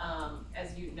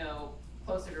 as you know,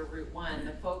 closer to Route 1,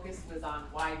 the focus was on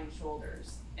widened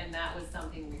shoulders. And that was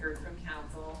something we heard from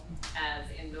council, as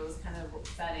in those kind of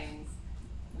settings,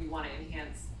 we want to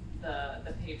enhance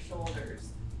the paved shoulders.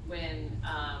 When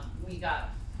we got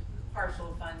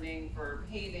partial funding for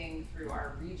paving through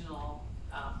our regional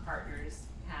partners,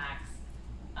 PACs,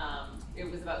 it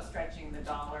was about stretching the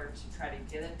dollar to try to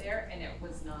get it there, and it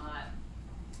was not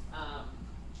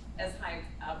as high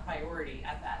a priority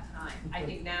at that time. I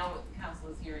think now what the council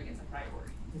is hearing is a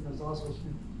priority. Because also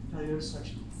that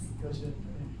intersection goes in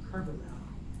curb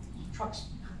around. Trucks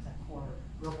cut that corner,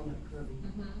 real on that curb.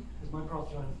 Because my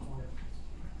brother's on the corner.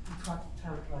 The truck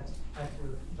characterized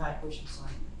after evacuation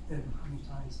sign, then how many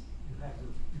times you had to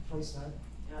replace that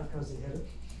because they hit it.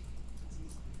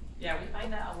 Yeah, we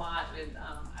find that a lot with,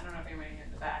 I don't know if anyone here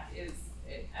in the back is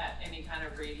at any kind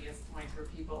of radius point where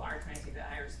people are trying to take that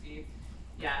higher speed.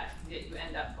 Yeah, you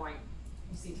end up going,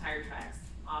 you see tire tracks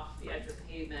off the edge of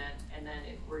pavement, and then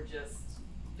if we're just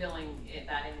filling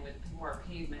that in with more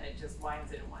pavement, it just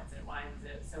widens it and widens it and widens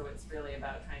it. So it's really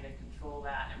about trying to control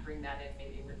that and bring that in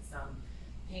maybe with some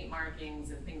paint markings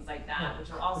and things like that,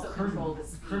 which will also control the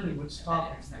speed. Curbing would at stop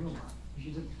that it, intersection. because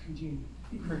you didn't continue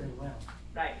curving around.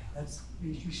 Right. That's,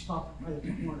 you stop right at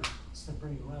the corner instead of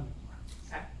bringing it around.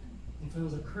 Okay. If there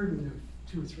was a curb in there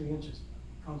 2 or 3 inches,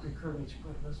 concrete curb that you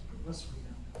put less way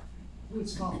down, it would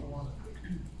stop a lot of it.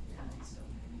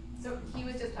 So he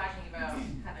was just talking about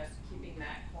kind of keeping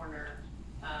that corner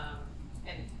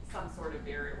and some sort of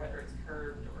barrier, whether it's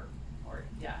curved or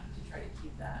yeah, to try to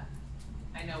keep that.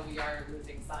 I know we are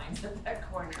losing signs at that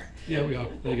corner. Yeah, we are.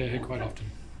 They get hit quite often.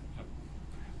 Yep.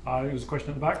 There was a question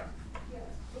at the back. Yes,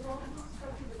 with all the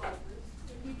construction developers,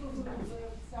 the people who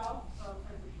live south of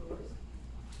Piper Shores,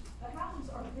 the houses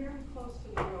are very close to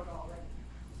the road already.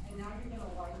 And now you're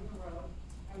gonna widen the road.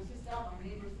 I was just out my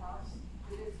neighbor's house.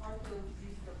 It's hard to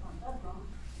use their front bedroom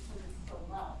because it's so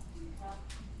loud.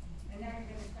 And now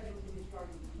you're gonna cut into his yard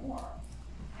even more,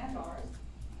 and ours.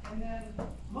 And then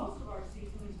most of our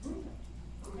season is winter.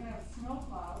 So we're gonna have snow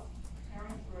plows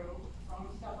tearing through, throwing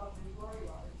stuff up into our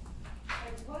yards.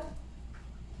 Like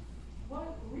what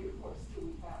recourse do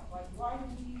we have? Like, why do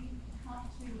we have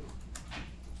to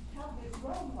have this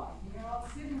road widened? We're all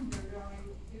sitting here going,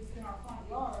 it's in our front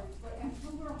yards, and so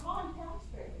we're on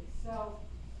taxpayers. So,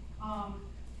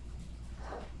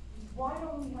 why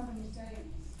don't we have any say in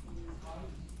this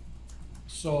life?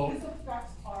 So, This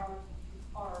affects our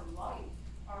life,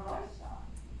 our lifestyle.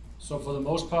 so for the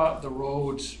most part, the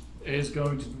road is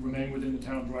going to remain within the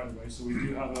town's right of way. So we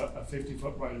do have a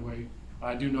 50-foot right of way.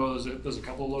 I do know there's a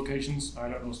couple of locations. I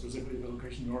don't know specifically the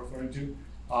location you're referring to.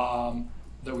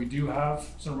 That we do have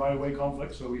some right of way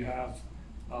conflicts. So we have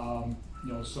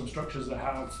some structures that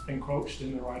have encroached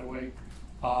in the right of way.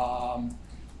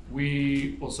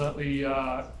 We will certainly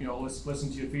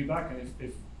listen to your feedback, and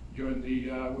if during the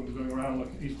when we're going around and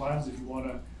looking at these plans, if you want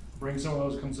to bring some of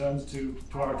those concerns to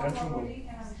our attention, we'll. And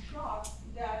I'm shocked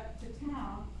that the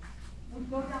town would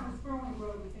go down the Spurwink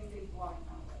Road and think they'd block it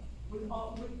that way, with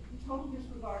total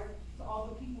disregard to all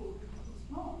the people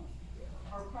whose homes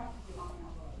are practically on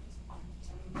that road. I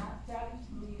mean, that is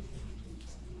to me is a huge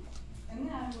issue. And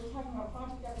then we're talking about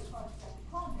project after project after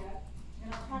project,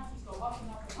 and our taxes go up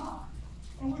and up and up,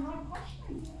 and we're not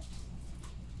questioning this.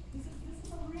 This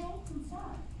is a real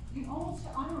concern.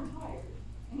 I'm retired,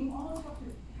 and you almost have to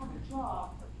have a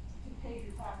job to pay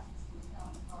your taxes to the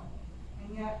town of Harvard. And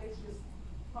yet it's just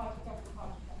project after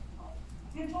project after project.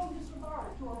 And total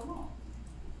disregard to our homes.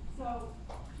 So,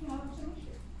 there's an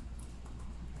issue.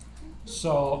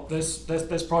 So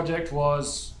this project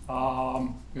was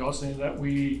something that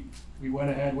we went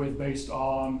ahead with based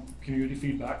on community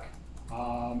feedback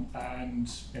and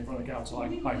in front of the council.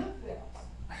 We live there.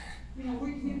 We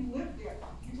live there.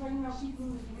 You're talking about people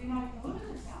who may not even live in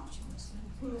the town,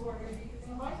 who are going to be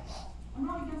using a bike path. I'm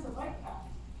not against a bike path,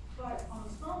 but on the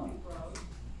Spurwink Road,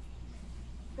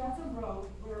 that's a road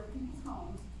where people's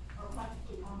homes are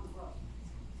practically on the road.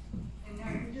 And now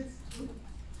you're just, with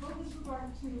total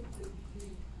disregard to the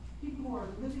people who are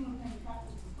living and paying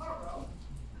taxes in Scarborough,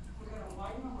 we're going to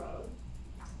widen a road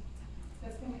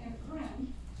that's going to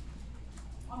infringe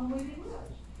on the way they live.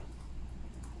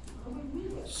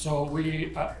 So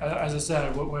we, as I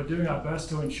said, we're doing our best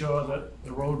to ensure that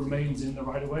the road remains in the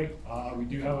right of way. We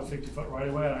do have a 50-foot right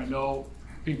of way, and I know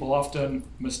people often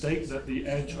mistake that the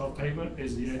edge of pavement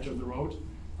is the edge of the road.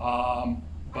 I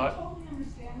totally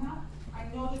understand that.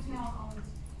 I know the town owns,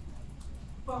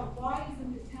 but why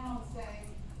isn't the town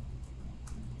saying,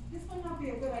 this might not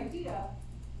be a good idea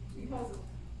because of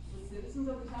the citizens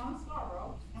of the town of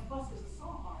Scarborough, and plus there's a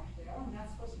salt marsh there, and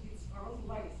that's supposed to be Scarborough's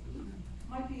legacy,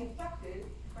 might be affected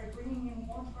by bringing in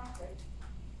more traffic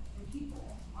and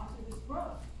people onto this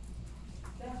road.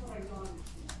 That's what I don't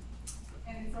understand.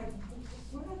 And it's like,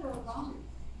 what are the boundaries?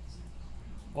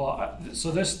 Well,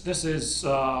 so this is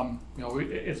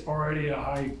it's already a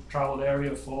high traveled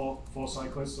area for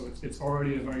cyclists, so it's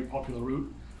already a very popular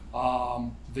route.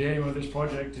 The aim of this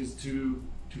project is to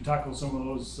tackle some of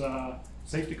those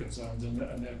safety concerns, and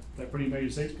they're pretty major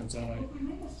safety concerns. If we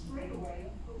make a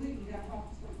straightaway, believe me, that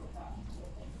traffic's going to go fast.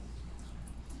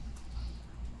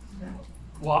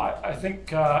 Well, I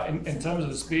think in terms of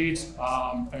the speed,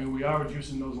 we are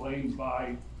reducing those lanes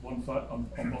by 1 foot on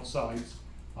both sides,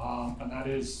 and that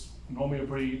is normally a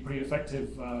pretty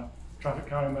effective traffic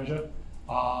calming measure.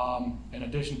 In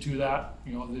addition to that,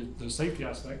 the safety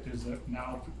aspect is that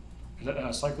now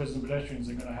cyclists and pedestrians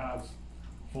are going to have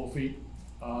 4 feet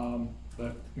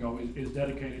that is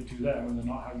dedicated to them, and they're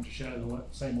not having to share the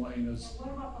same lane as.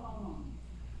 What about the homeowner?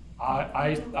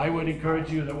 I would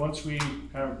encourage you that once we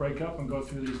kind of break up and go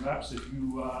through these maps, if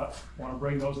you want to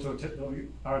bring those to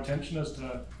our attention as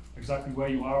to exactly where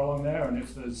you are along there, and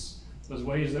if there's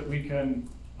ways that we can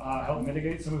help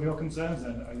mitigate some of your concerns,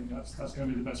 then I think that's going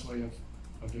to be the best way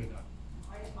of doing that.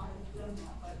 I've done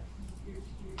that, but you're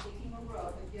taking a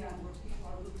road, again, where people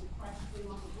are living practically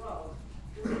on the road,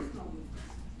 there is no movement.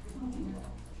 There's no movement.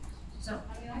 So,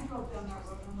 I drove down that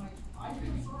road, and I'm like, I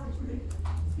feel sorry for the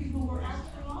people who are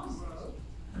actually on the road,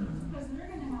 because they're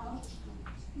gonna have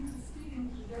people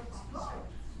speeding through their front yard.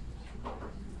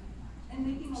 And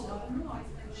making a lot of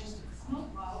noise, and then snow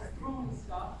plows throwing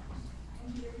stuff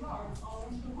into their yards all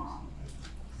into the lawn.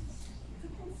 It's a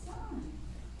concern.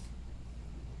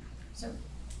 so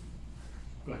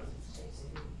Go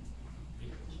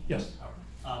Yes.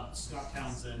 Scott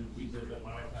Townsend, my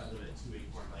wife and I live at 2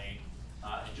 Acorn Lane.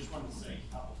 And just wanted to say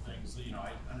a couple things. You know,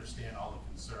 I understand all the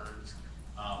concerns,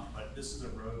 but this is a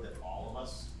road that all of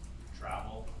us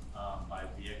travel by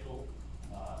vehicle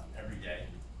every day,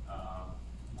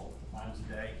 multiple times a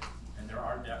day. And there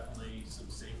are definitely some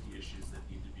safety issues that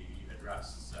need to be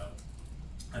addressed. So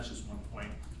that's just one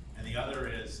point. And the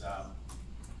other is,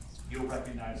 you'll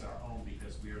recognize our home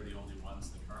because we are the only ones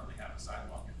that currently have a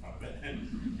sidewalk in front of it.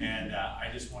 And I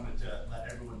just wanted to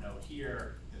let everyone know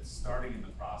here that's starting in the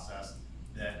process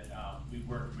that we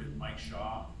worked with Mike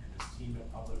Shaw and his team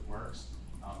at Public Works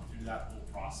through that whole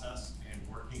process, and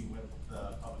working with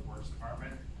the Public Works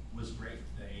Department was great.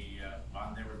 They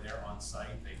were there on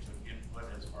site, they took input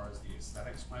as far as the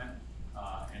aesthetics went,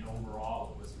 and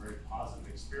overall it was a very positive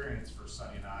experience for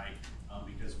Sonny and I,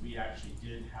 because we actually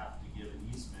did have to give an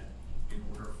easement in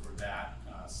order for that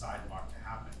sidewalk to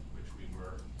happen, which we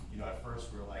were, you know, at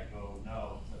first we were like, oh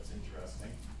no, that's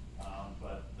interesting.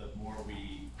 But the more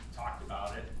we talked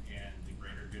about it and the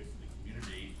greater good for the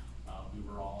community, we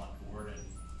were all on board, and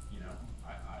you know,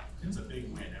 it's a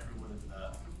big win. Everyone in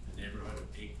the neighborhood of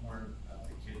Acorn,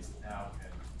 the kids now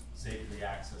can safely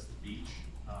access the beach.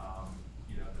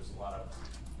 You know, there's a lot of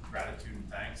gratitude and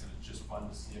thanks, and it's just fun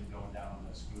to see them going down on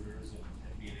their scooters and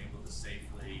being able to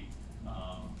safely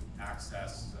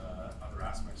access other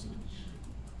aspects of the community.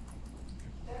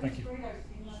 Thank you. That's great, I've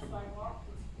seen that sidewalk,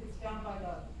 it's down by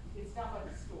the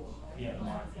school, right? Yeah, the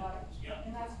market. Yeah.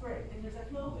 And that's great, and there's a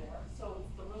hill there, so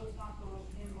the road's not going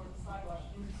in or the sidewalk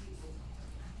in people's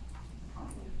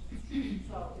property.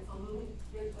 So it's a little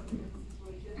bit of a different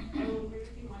situation. I will agree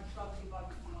with you, my truck, you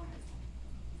like,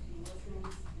 you listen,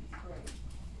 it's great.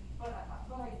 But I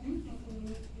do think we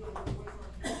need to be able to voice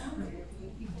our concern here, because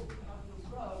the people who have those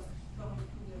roads going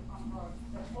through their front road,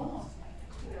 they're almost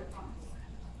to their front door.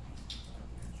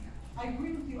 I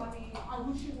agree with you, I mean, I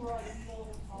wish it were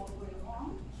ideal all the way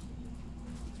along,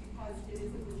 because it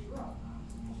is a busy road,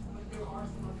 but there are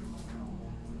some other concerns.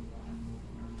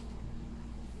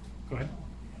 Go ahead.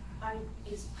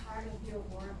 Is part of your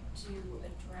work to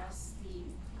address the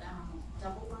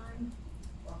double line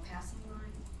or passing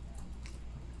line?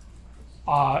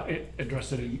 It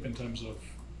addressed it in terms of.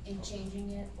 In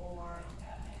changing it or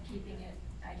keeping it,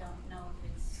 I don't know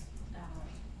if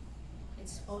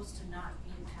it's supposed to not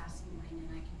be a passing lane,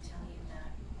 and I can tell you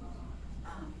that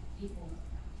people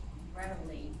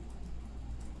readily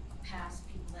pass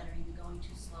people that are either going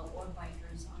too slow or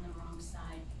bikers on the wrong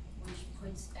side, which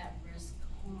puts at risk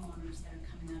homeowners that are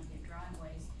coming out of their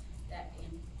driveways that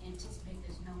anticipate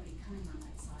there's nobody coming on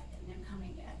that side, and they're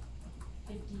coming at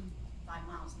 55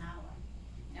 miles an hour.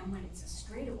 And when it's a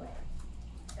straightaway,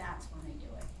 that's when they do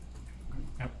it.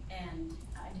 Yep. And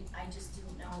I just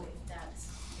didn't know if that's.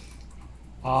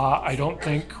 I don't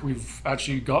think we've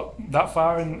actually got that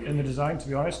far in the design, to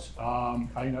be honest. I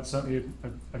think that's certainly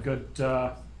a good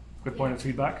point of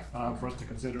feedback for us to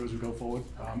consider as we go forward.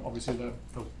 Obviously, the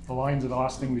lines are the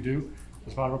last thing we do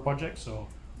as part of a project, so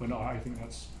I think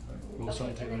that's we'll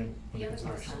certainly take that into consideration. The other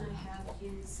question I have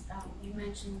is, you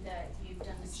mentioned that you've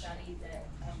done a study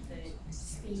of the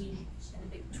speed and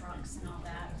the big trucks and all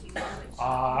that. Do you know which?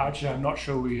 Actually, I'm not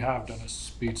sure we have done a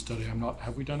speed study.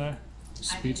 Have we done a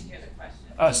speed? I didn't hear the question.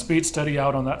 A speed study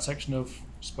out on that section of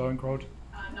Spurwink Road?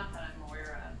 Not that I'm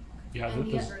aware of. Yeah,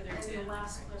 And the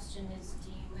last question is, do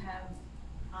you have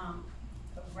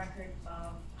a record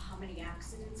of how many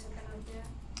accidents have been out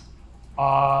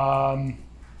there?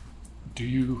 Do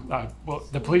you? Well,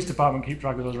 the police department keep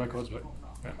track of those records, but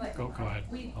yeah, go ahead.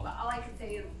 All I can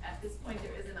say is, at this point,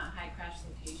 there isn't a high crash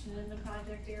location in the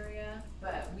project area,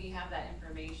 but we have that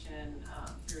information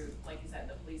through, like you said,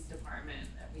 the police department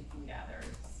that we can gather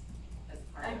as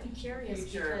part of. I'd be curious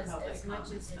future because public as much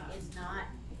comment as it stuff. is not,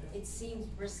 it seems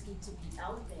risky to be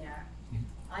out there. Mhm.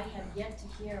 I have yet to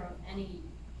hear of any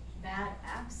bad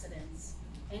accidents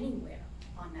anywhere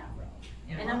on that road.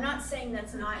 And I'm not saying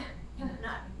that's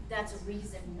that's a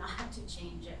reason not to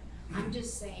change it. I'm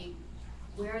just saying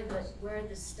where are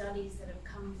the studies that have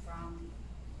come from,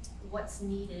 what's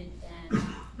needed,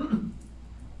 and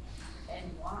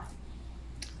why.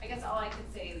 I guess all I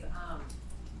could say is,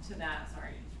 to that,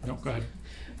 sorry. No, go ahead.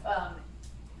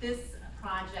 This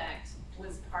project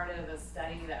was part of a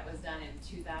study that was done in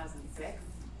 2006.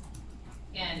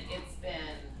 And it's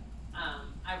been,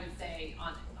 I would say,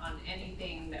 on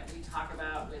anything that we talk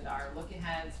about with our look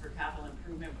aheads for capital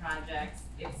improvement projects,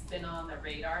 it's been on the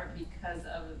radar because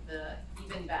of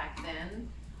even back then,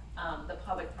 the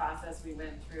public process we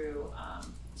went through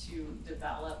to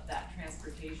develop that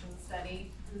transportation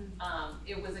study.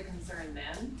 It was a concern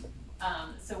then,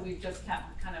 So we've just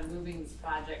kept kind of moving this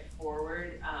project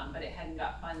forward, but it hadn't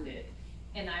got funded.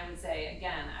 And I would say,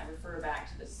 again, I refer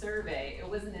back to the survey, it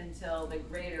wasn't until the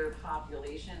greater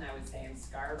population, I would say in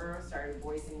Scarborough, started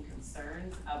voicing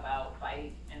concerns about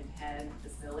bike and ped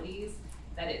facilities,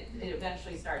 that it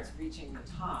eventually starts reaching the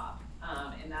top.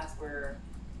 And that's where,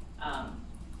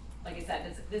 like I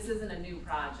said, this isn't a new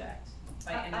project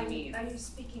by any means. Are you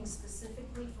speaking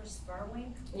specifically for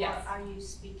Spurwink? Yes. Or are you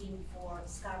speaking for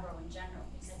Scarborough in general?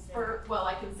 Because Well,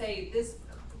 I can say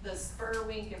the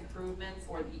Spurwink improvements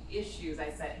or the issues,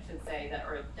 should say, that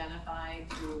are identified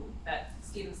that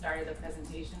Stephen started the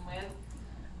presentation with,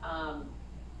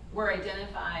 were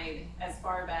identified as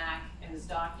far back and is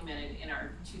documented in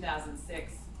our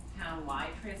 2006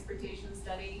 town-wide transportation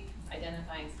study,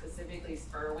 identifying specifically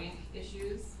Spurwink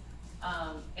issues.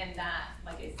 And that,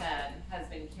 like I said, has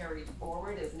been carried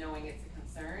forward as knowing it's a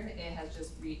concern. It has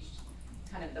just reached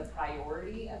kind of the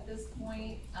priority at this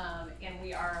point. And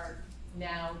we are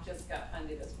now just got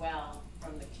funded as well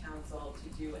from the council to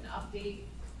do an update,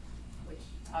 which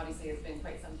obviously has been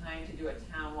quite some time, to do a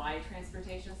town-wide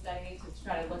transportation study to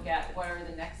try to look at what are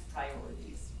the next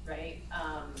priorities, right?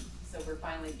 So we're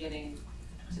finally getting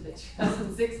to the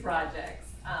 2006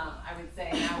 projects. I would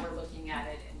say now we're looking at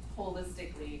it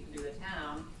holistically through the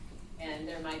town, and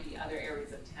there might be other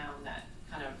areas of town that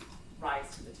kind of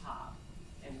rise to the top.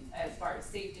 And as far as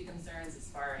safety concerns, as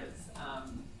far as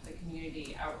the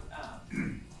community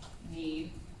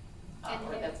need,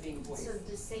 or that's being voiced. So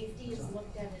the safety is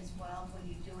looked at as well when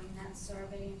you're doing that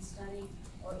survey and study,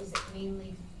 or is it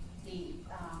mainly the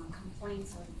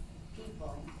complaints of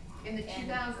people? In the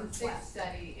 2006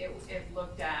 study, it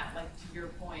looked at, like to your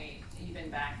point, even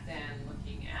back then,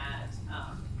 looking at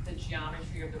the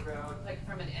geometry of the road, like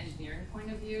from an engineering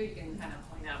point of view, you can kind of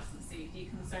point out some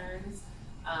safety concerns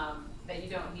that you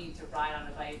don't need to ride on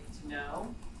a bike to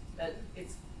know. That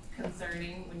it's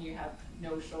concerning when you have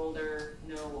no shoulder,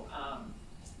 no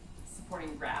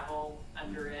supporting gravel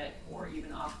under it, or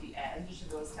even off the edge,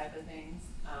 those type of things.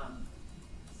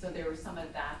 So there was some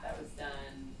of that was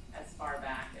done as far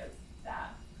back as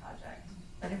that project.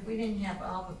 But if we didn't have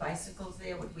all the bicycles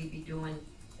there, would we be doing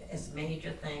this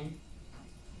major thing?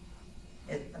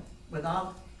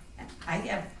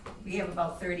 We have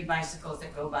about 30 bicycles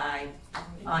that go by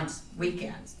on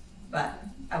weekends, but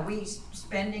are we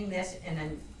spending this and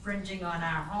infringing on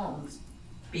our homes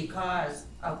because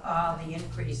of all the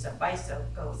increase of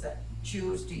bicycles that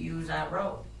choose to use our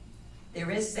road?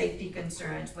 There is safety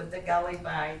concerns with the gully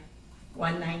by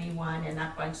 191 and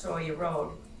up on Sawyer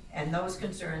Road, and those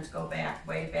concerns go back,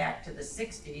 way back to the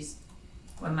 60s,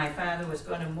 when my father was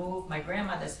gonna move my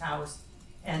grandmother's house,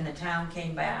 and the town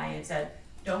came by and said,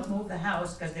 don't move the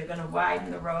house because they're gonna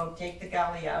widen the road, take the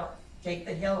gully out, take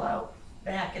the hill out,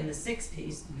 back in the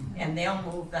 60s, and they'll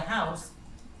move the house,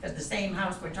 because the same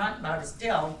house we're talking about is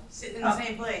still Sitting in the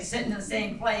same place. Sitting in the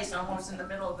same place, almost in the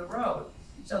middle of the road.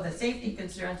 So the safety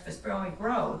concerns for Spurwink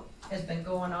Road has been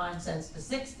going on since the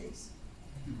 60s.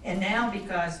 And now,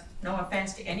 because, no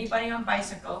offense to anybody on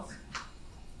bicycles,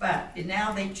 but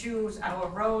now they choose our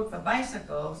road for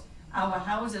bicycles, our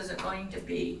houses are going to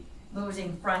be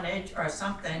losing frontage or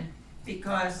something,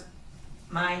 because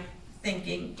my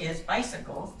thinking is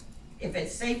bicycles. If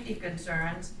it's safety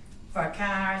concerns for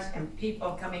cars and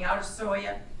people coming out of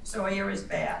Sawyer, Sawyer is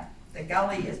bad. The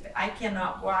gully is bad. I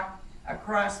cannot walk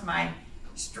across my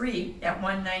street at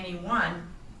 191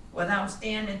 without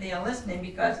standing there listening,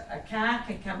 because a car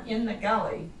can come in the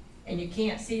gully and you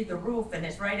can't see the roof, and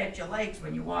it's right at your legs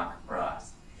when you walk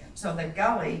across. So the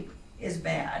gully is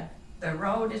bad, the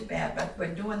road is bad, but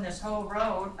we're doing this whole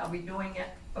road, are we doing it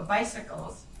for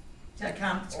bicycles to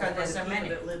come, because there's so many.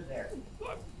 that live there.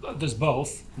 There's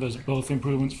both. There's both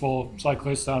improvements for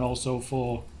cyclists and also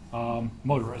for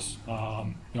motorists.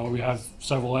 We have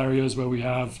several areas where we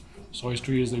have, Sawyer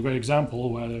Street is a great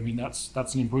example, where,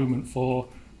 that's an improvement for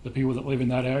the people that live in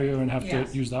that area and have to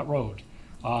use that road.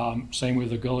 Same with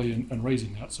the gully and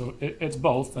raising that. So it's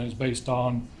both, and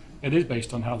it is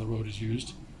based on how the road is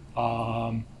used.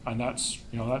 And that's,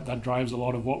 that drives a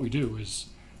lot of what we do, is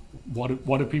what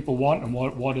do people want, and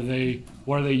what are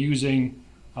they using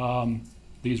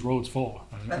these roads for?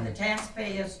 But the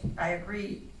taxpayers, I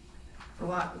agree,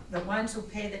 the ones who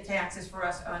pay the taxes for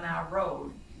us on our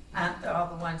road aren't all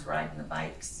the ones riding the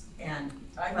bikes. And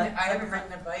I haven't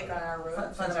ridden a bike on our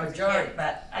road for since the I was a majority, kid.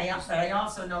 but I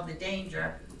also know the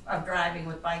danger of driving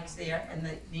with bikes there, and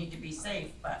they need to be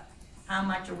safe. But how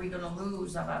much are we gonna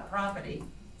lose of our property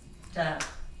to?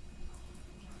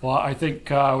 Well, I think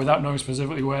without knowing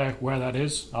specifically where that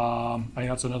is, I think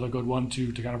that's another good one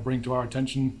to kind of bring to our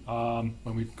attention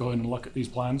when we go in and look at these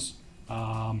plans,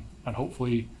 and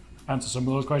hopefully answer some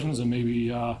of those questions and maybe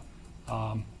you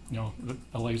know,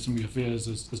 allay some of your fears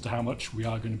as to how much we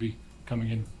are going to be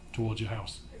coming in towards your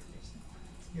house.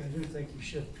 Yeah, I do think you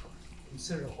should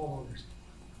consider homeowners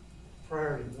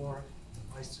priority more than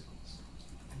bicycles.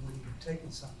 And when you're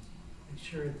taking something, make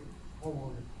sure the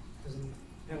homeowner doesn't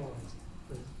penalize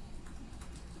for the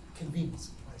convenience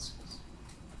of bicycles.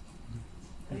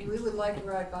 I mean, we would like to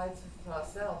ride bicycles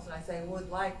ourselves, and I say would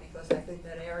like because I think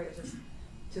that area is just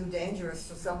too dangerous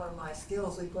for some of my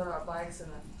skills. We put our bikes in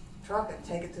a truck and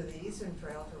take it to the Eastern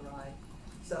Trail to ride.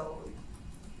 So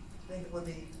I think it would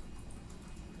be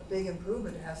a big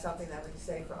improvement to have something that would be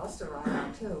safe for us to ride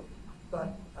on too.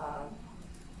 But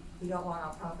we don't want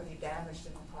our property damaged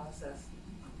in the process.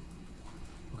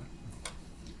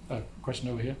 Question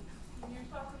over here. Can you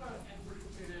talk about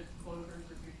anticipated closures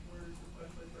or detours,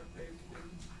 especially for phase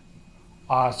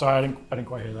 2? Sorry, I didn't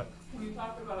quite hear that. Can you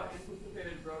talk about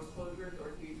anticipated road closures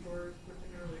or detours,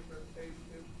 particularly for phase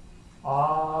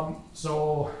 2?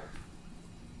 So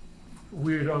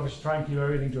we'd obviously try and keep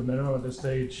everything to a minimum at this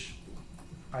stage.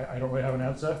 I don't really have an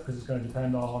answer because it's going to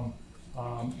depend on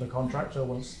the contractor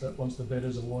once the bid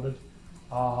is awarded.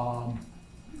 You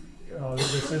know,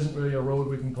 this isn't really a road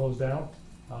we can close down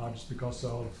just because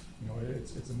of, you know,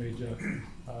 it's a major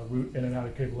route in and out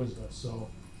of Cape Elizabeth. So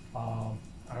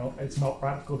it's not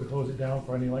practical to close it down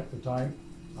for any length of time.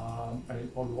 I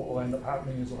think probably what will end up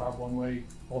happening is we'll have one-way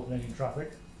alternating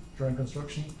traffic during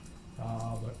construction.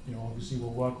 But you know, obviously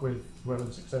we'll work with whoever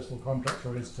the successful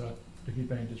contractor is to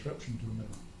keep any disruption to a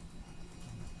minimum.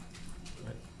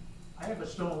 I have a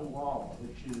stone wall,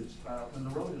 which is, when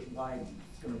the road is widened,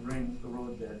 it's going to bring the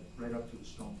road bed right up to the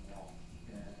stone wall.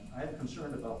 And I'm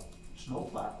concerned about snow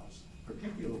plows,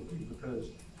 particularly because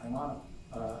I'm on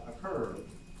a curve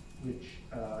which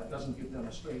doesn't give them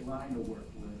a straight line to work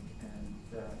with.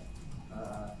 And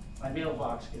my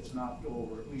mailbox gets knocked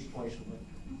over at least twice a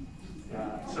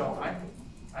winter. So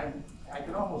I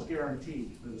can almost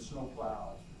guarantee that a snow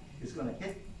plow is going to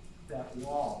hit that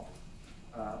wall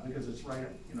because it's right,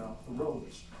 you know, the road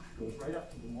goes right up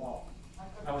to the wall.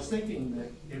 I was thinking that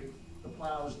if the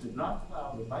plows did not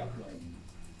plow the bike lane,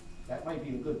 that might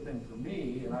be a good thing for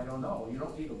me, and I don't know. You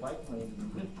don't need a bike lane in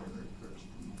the winter at first.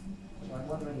 So I'm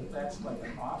wondering if that's like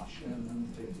an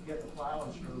option to get the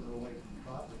plows further away from the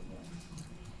property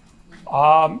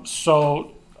line.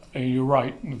 So you're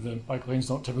right. The bike lanes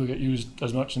don't typically get used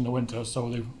as much in the winter. So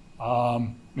they, you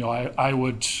know, I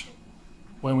would,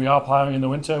 when we are plowing in the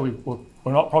winter, we're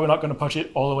probably not going to push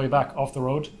it all the way back off the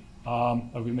road,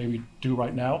 like we maybe do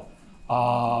right now,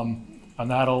 and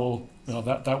that'll, you know,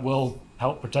 that will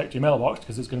help protect your mailbox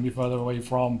because it's going to be further away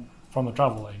from the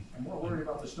travel lane. I'm more worried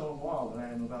about the stone wall than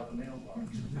I am about the mailbox.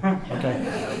 Okay.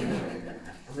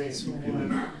 I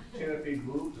mean, can it be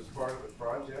moved as part of the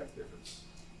project if it's?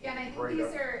 Yeah, and I think right these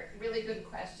up? are really good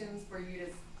questions for you to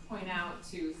point out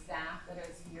to staff that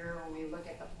is here when we look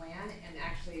at the plan. And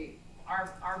actually,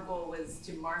 our goal was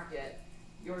to market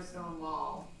your stone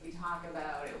wall. We talk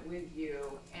about it with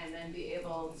you and then be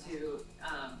able to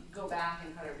go back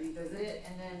and kind of revisit it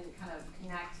and then kind of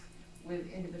connect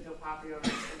with individual property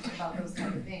owners about those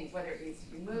type of things, whether it needs to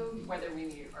be moved, whether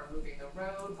we are moving the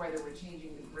road, whether we're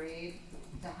changing the grade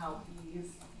to help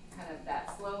ease kind of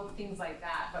that slope, things like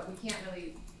that. But we can't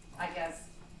really, I guess,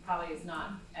 probably is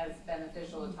not as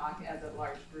beneficial to talk as a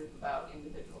large group about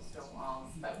individual stone walls,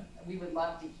 but we would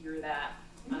love to hear that,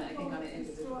 I think, on an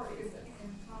individual basis.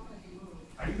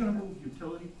 Are you going to move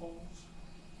utility poles?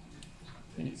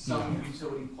 Some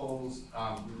utility poles,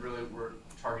 we're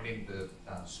targeting the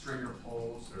stringer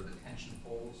poles or the tension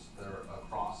poles that are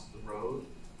across the road,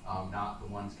 not the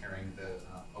ones carrying the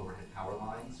overhead power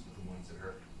lines, but the ones that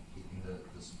are keeping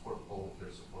the support pole,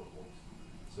 their support poles.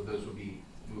 So those would be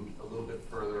moved a little bit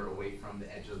further away from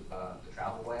the edge of the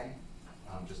travelway,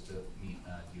 just to meet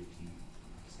DOT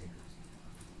standards.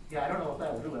 Yeah, I don't know if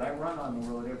that would do it. I run on the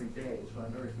road every day, so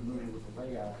I'm very familiar with the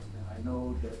layout. And I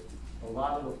know that a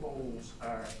lot of the poles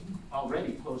are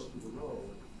already close to the road,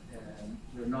 and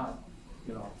they're not,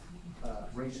 you know,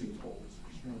 racing poles,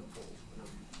 stringer poles,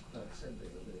 whatever like I said they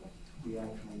were. The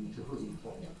actual utility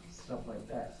poles, stuff like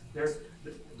that.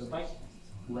 The bike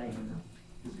lane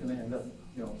is going to end up,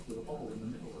 you know, with a hole in the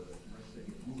middle of it unless they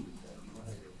get moved.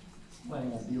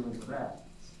 Planning on dealing with that.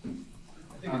 I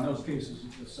think in those cases,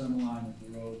 the center line of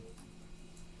the road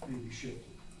may be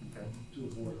shifted to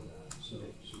avoid that. So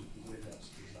the way that's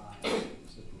designed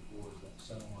is that before that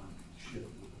center line can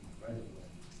shift within the right of way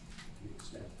to the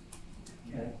extent it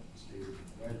can stay within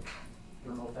the right of way. I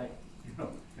don't know if that, you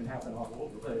know, can happen all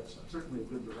over, but it's certainly a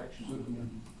good direction. So when you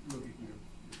look at your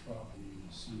property, you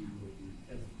see where you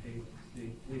have the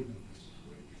pavement is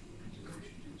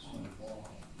consideration to the stone wall.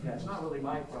 Yeah, it's not really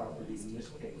my property in this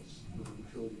case, with the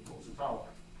utility poles, it's all,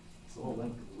 it's the whole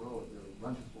length of the road, there are a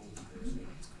bunch of poles there, so,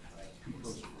 too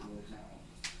close to the road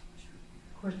now.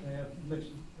 Question I have, you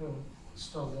mentioned,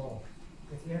 stone wall.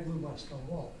 If you had moved by stone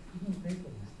wall, you didn't pay for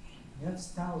that. And that's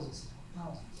thousands of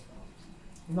dollars.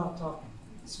 You're not talking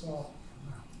small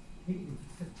amount. You can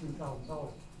do $15,000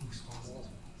 to do stone walls.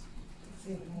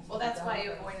 Well, that's why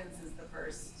avoidance is the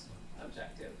first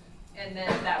objective. And then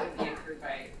that would be accrued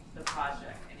by the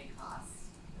project, any costs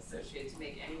associated to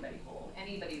make anybody whole,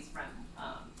 anybody's front,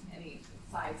 any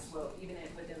side slope, even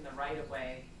within the right of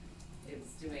way, is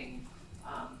doing,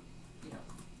 you know,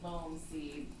 loam,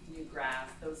 seed, new grass,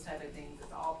 those type of things.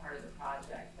 It's all part of the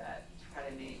project that try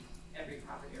to make every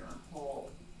property owner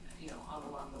whole, you know, all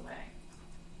along the way.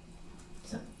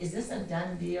 So, is this a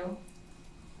done deal?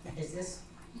 Is this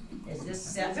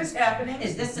set? Is this happening?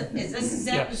 Is this set in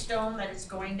Yes. stone that it's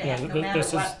going to Yeah, happen, no matter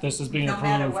what? this has been No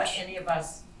matter approved. what any of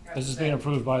us. This has been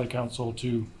approved by the council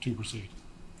to proceed.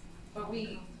 But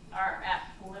we are at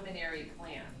preliminary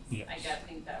plans. Yes. I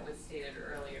think that was stated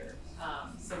earlier,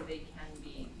 so they can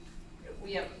be,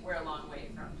 we're a long way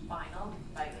from final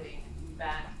by getting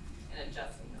back and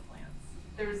adjusting the plans.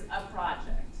 There's a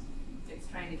project, it's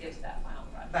trying to get to that final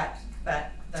project.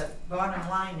 But the bottom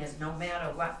line is, no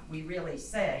matter what we really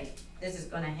say, this is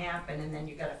gonna happen, and then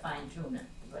you gotta fine tune it,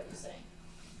 is what you're saying.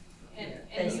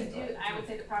 And you do, I would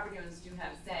say the property owners do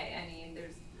have say. I mean,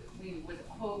 we would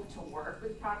hope to work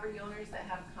with property owners that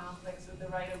have conflicts with the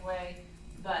right of way,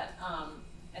 but,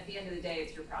 at the end of the day,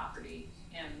 it's your property,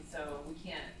 and so we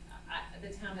can't, the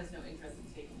town has no interest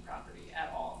in taking property at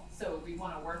all. So we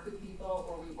wanna work with people,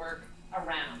 or we work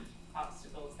around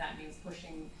obstacles. That means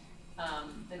pushing,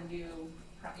 the new,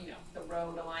 you know, the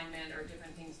road alignment or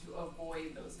different things to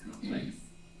avoid those conflicts.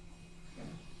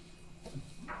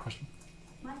 Question?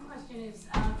 My question is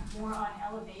more on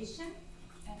elevation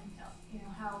and, you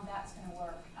know, how that's gonna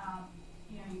work.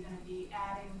 You know, you're gonna be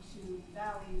adding to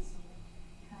valleys,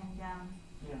 cutting down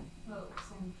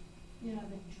slopes, and, you know,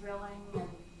 the drilling and,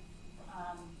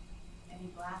 any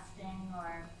blasting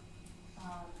or,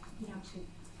 you know, to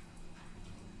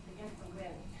get the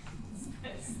width.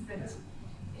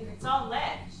 If it's all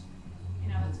ledge, you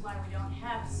know, that's why we don't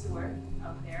have sewer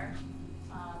up there,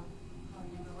 or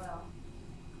we never will.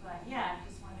 But yeah, I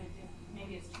just wondered if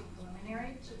maybe it's too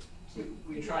preliminary to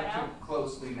We figure tried it to out.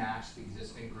 closely match the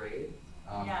existing grade.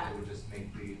 Yeah. It would just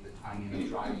make the timing of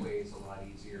driveways a lot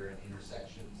easier at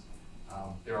intersections.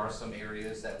 There are some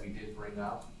areas that we did bring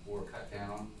up or cut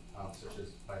down, such as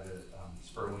by the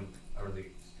Spurwink, or the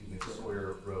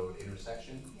Sawyer Road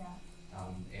intersection. Yeah.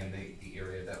 And the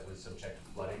area that was subject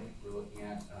to flooding, we're looking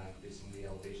at increasing the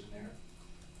elevation there.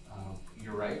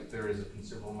 You're right, there is a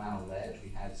considerable amount of ledge. We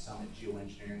had Summit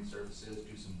Geoengineering Services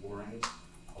do some borings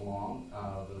along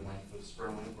the length of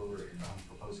Spurwink where we're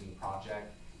proposing the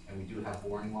project, and we do have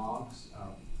boring logs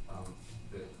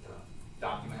that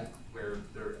document where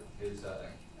there is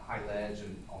high ledge,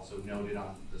 and also noted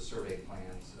on the survey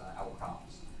plans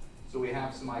outcrops. So we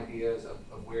have some ideas of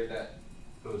where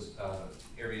those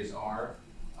areas are.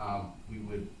 We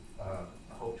would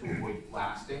hope to avoid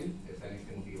blasting. If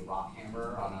anything, would be a rock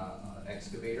hammer on an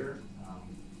excavator.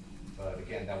 But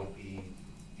again, that would be,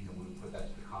 you know, we would put that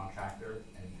to the contractor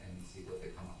and see what they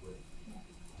come up with.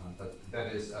 But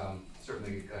that is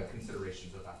certainly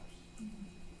considerations of ours.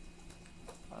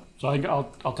 So I think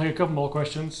I'll take a couple more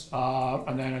questions,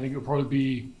 and then I think it would probably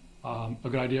be a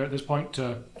good idea at this point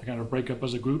to kind of break up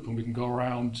as a group, and we can go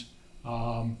around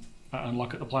and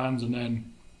look at the plans, and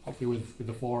then hopefully with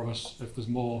the four of us, if there's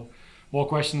more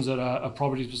questions that are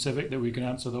property specific, that we can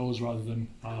answer those rather than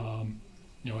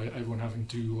you know, everyone having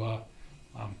to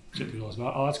sit through those. But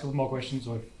I'll ask a couple more questions,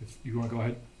 so if you want to go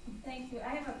ahead. Thank you. I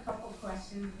have a couple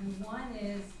questions, and one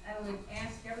is, I would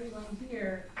ask everyone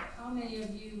here, how many of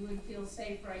you would feel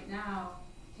safe right now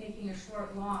taking a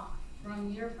short walk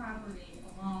from your property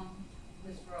along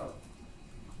this road?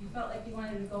 You felt like you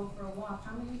wanted to go for a walk.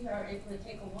 How many are able to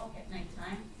take a walk at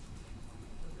nighttime?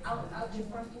 Out your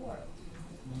front door.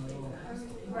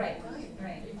 Right.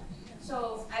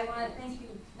 So I want to thank you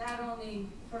not only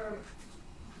for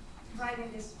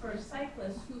providing this for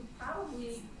cyclists who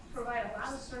probably provide a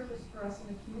lot of service for us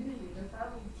in the community. They're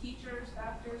probably teachers,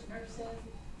 doctors, nurses.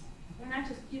 They're not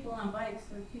just people on bikes,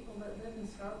 they're people that live in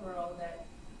Scarborough that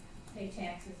pay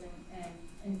taxes and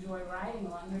enjoy riding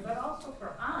along there, but also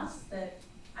for us that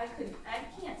I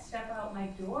can't step out my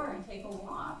door and take a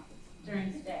walk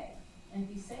during the day and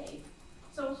be safe.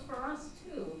 So it's for us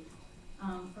too,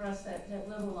 for us that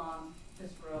live along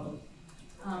this road.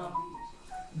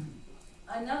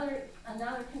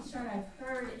 Another concern I've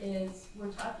heard is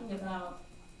we're talking about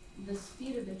the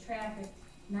speed of the traffic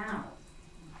now.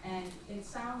 And it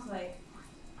sounds like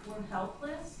we're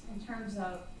helpless in terms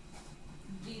of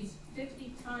these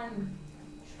 50-ton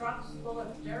trucks full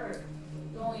of dirt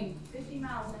going 50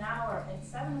 miles an hour at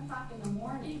 7 o'clock in the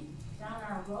morning down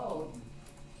our road.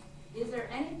 Is there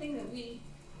anything that we,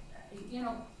 you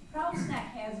know, Proud's Neck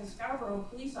has a Scarborough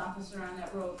police officer on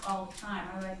that road all the time.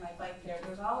 I ride my bike there.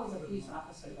 There's always a police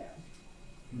officer there.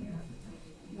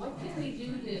 What can we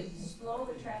do to slow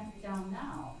the traffic down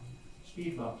now?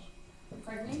 Speed bumps.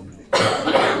 Pardon me?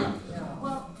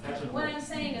 Well, what I'm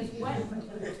saying is, what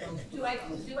do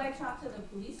I talk to the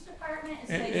police department and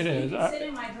say, It you is. can sit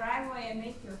in my driveway and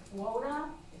make your quota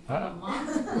for a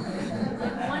month? In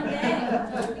one day?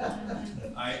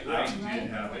 I did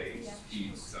have a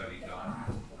speed study done.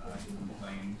 I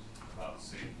complained about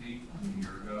safety a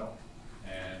year ago,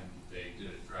 and they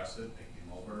did address it. They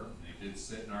came over, and they did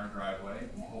sit in our driveway,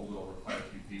 pulled over quite a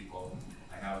few people.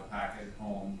 I have a packet at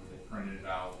home where they printed it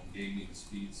out and gave me the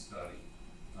speed study.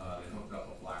 They hooked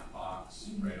up a black box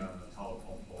right on the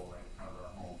telephone pole right in front of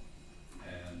our home.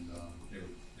 And they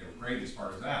were great as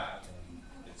far as that. And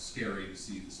it's scary to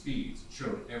see the speeds. It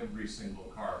showed every single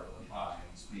car that went by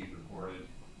and the speed recorded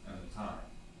and the time.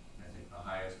 I think the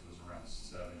highest was around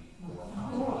 74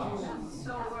 miles an hour.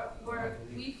 So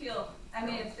we feel, I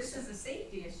mean, if this is a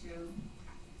safety issue,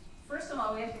 first of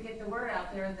all, we have to get the word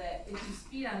out there that if you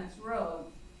speed on this road,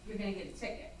 you're gonna get a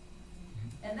ticket.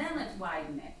 And then let's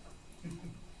widen it.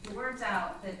 The word's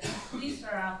out that the police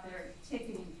are out there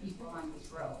ticketing people on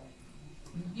this road.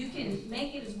 You can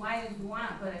make it as wide as you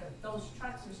want, but if those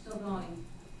trucks are still going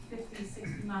 50,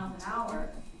 60 miles an hour,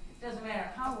 it doesn't matter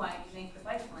how wide you make the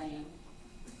bike lane.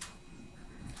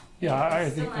 Yeah, I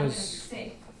it's still think not gonna be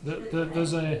safe.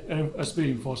 there's a speed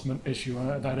enforcement issue,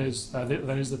 that is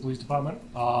the police department.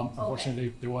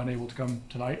 Unfortunately, they weren't able to come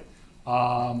tonight.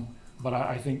 But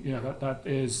I think, you know, that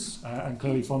is, and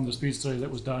clearly from the speed study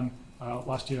that was done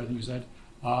last year, I think you said,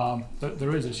 that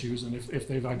there is issues, and if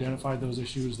they've identified those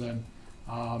issues, then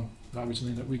that would be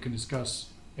something that we can discuss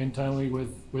internally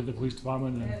with the police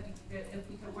department. And It'd be good if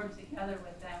we could work together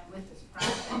with them with this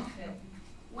project. That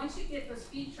once you get the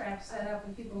speed trap set up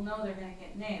and people know they're gonna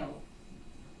get nailed,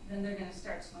 then they're gonna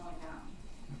start slowing down,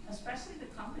 especially the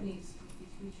companies with these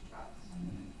huge trucks.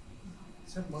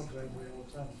 Except my driveway all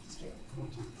the time.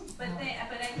 But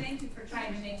I thank you for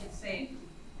trying to make it safe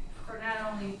for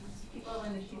not only people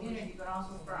in the community, but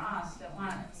also for us that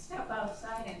want to step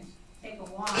outside and take a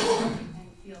walk and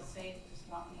feel safe just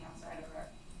walking outside of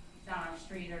down our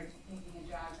street or taking a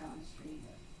jog down the street.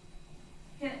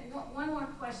 One more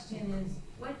question is,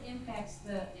 what impacts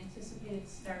the anticipated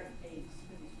start dates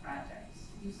for these projects?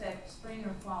 You said spring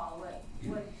or fall,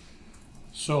 what?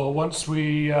 so once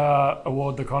we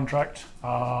award the contract,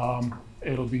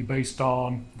 it'll be based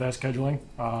on their scheduling.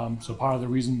 So part of the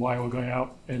reason why we're going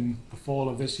out in the fall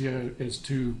of this year is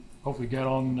to hopefully get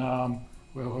on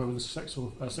whoever the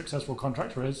successful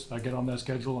contractor is, get on their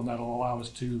schedule, and that'll allow us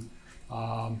to, you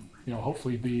know,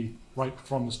 hopefully be right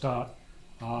from the start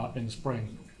in the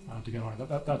spring to get on.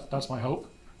 That's my hope.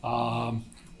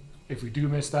 If we do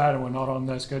miss that and we're not on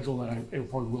their schedule, then it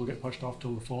probably will get pushed off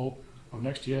till the fall of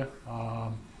next year.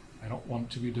 I don't want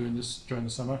to be doing this during the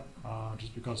summer,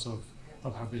 just because of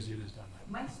how busy it is down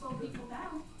there. Might slow people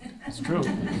down. It's true.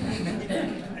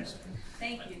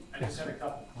 Thank you. I just had a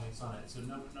couple points on it. So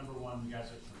number one, you guys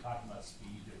are talking about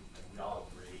speed, and we all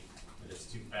agree that it's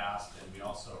too fast, and we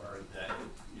also heard that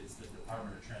it's the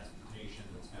Department of Transportation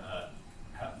that's gonna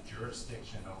have the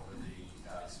jurisdiction over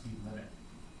the speed limit.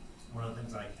 One of the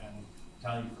things I can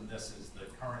tell you from this is the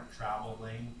current travel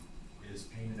lane is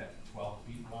painted at 12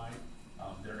 feet wide.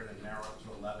 They're gonna narrow it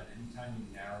to 11. Anytime you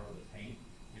narrow the paint,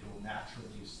 it'll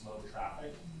naturally slow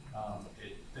traffic.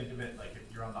 Think of it like if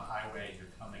you're on the highway and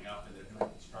you're coming up and they're doing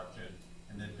construction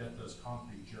and they've got those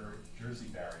concrete jersey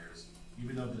barriers,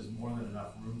 even though there's more than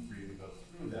enough room for you to go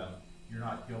through them, you're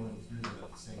not going through them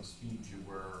at the same speed you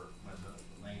were when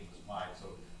the lane was wide. So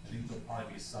I think there'll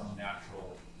probably be some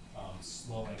natural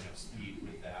slowing of speed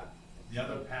with that. The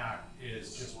other pack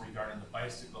is just regarding the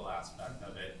bicycle aspect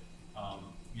of it.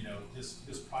 You know, this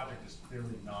project is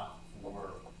clearly not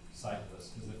for cyclists,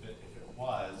 because if it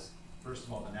was, first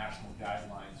of all, the national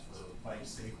guidelines for bike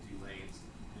safety lanes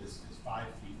is 5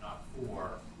 feet, not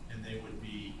 4, and they would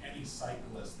be, any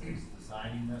cyclist that is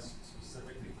designing this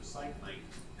specifically for cycling,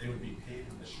 they would be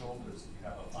paving the shoulders if you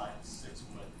have a 5 to 6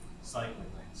 foot cycling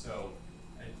lane. So,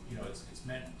 you know, it's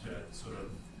meant to sort of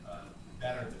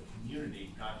better the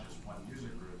community, not just one user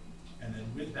group. And then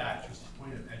with that, just a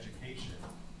point of education,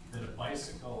 that a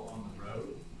bicycle on the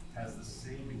road has the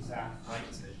same exact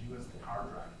rights as you as the car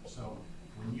driver. So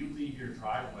when you leave your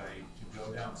driveway to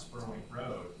go down Spurwink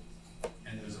Road,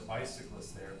 and there's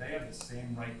bicyclists there, they have the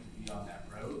same right to be on that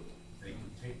road. They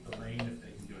can take the lane if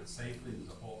they can do it safely. There's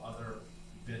a whole other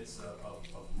bits of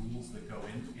rules that go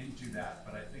into that,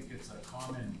 but I think it's a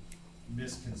common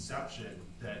misconception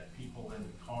that people in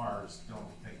cars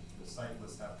don't think the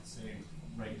cyclists have the same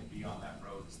right to be on that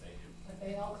road as they do. But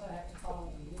they also have to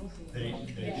follow the rules. They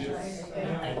do.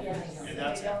 And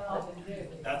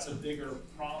that's a bigger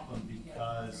problem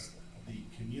because the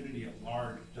community at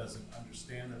large doesn't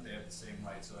understand that they have the same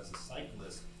rights. So as a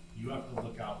cyclist, you have to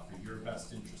look out for your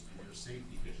best interest and your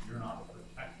safety because you're not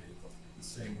protected the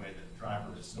same way that the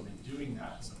driver is. So in doing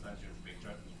that, sometimes you have to make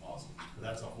judgment calls. But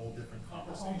that's a whole different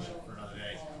conversation for another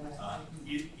day.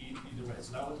 Either way,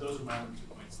 so those are my 2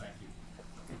 points. Thank you.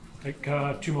 Take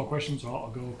 2 more questions. I'll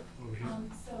go over here.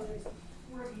 So there's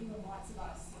 4 lots of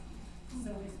us. So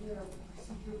is there a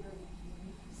procedure where we can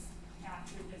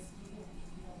capture this, even if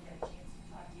we don't get a chance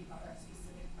to talk to you about our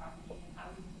specific property, and how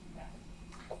we can do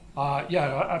that?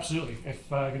 Yeah, absolutely. If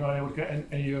you're not able to get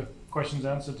any of your questions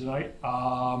answered tonight,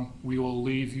 we will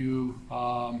leave you,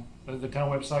 the town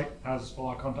website has all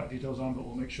our contact details on, but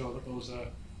we'll make sure that those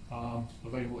are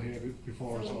available here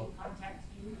before as well. Contact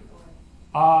you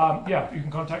or? Yeah, you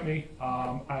can contact me,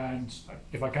 and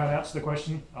if I can't answer the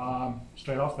question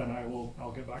straight off, then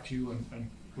I'll get back to you and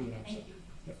with an answer.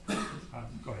 Yep.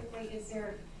 Go ahead. Is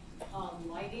there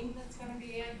lighting that's going to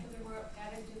be added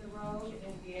to the road,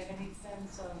 and do you have any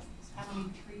sense of how many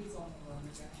trees on the road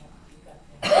are going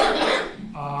to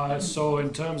have? So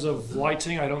in terms of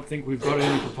lighting, I don't think we've got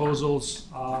any proposals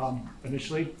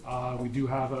initially. We do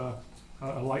have a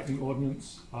lighting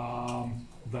ordinance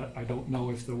that I don't know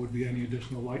if there would be any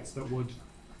additional lights that would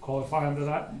qualify under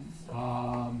that.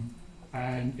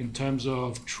 And in terms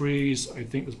of trees, I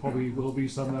think there's probably will be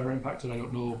some that are impacted. I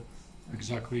don't know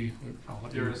exactly.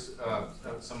 There's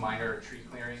some minor tree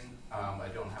clearing. I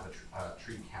don't have a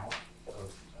tree count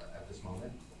at this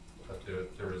moment, but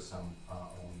there is some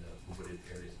on the wooded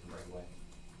areas of the right of way.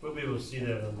 We'll be able to see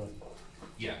that on the.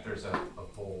 Yeah, there's a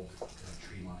bold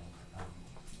tree line.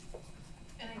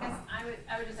 And I guess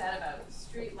I would just add about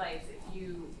street lights,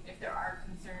 if there are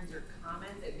concerns or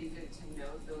comments, it'd be good to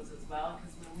note those as well,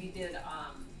 because when we did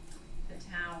the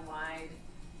town-wide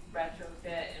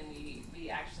retrofit and we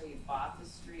actually bought the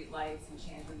street lights and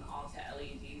changed them all to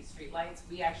LED street lights,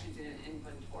 we actually did an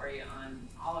inventory on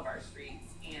all of our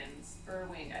streets, and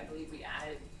Spurwink, I believe we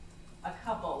added a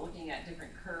couple looking at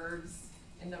different curves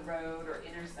in the road or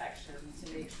intersections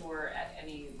to make sure at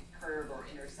any curve or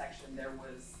intersection there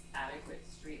was adequate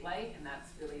street light, and that's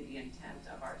really the intent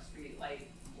of our street light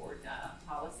board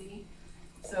policy.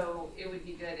 So it would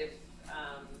be good if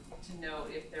to note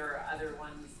if there are other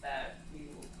ones that we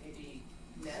maybe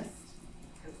missed,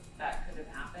 because that could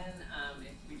have happened.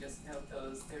 If we just note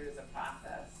those, there is a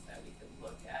process that we could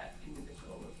look at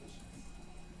individual locations.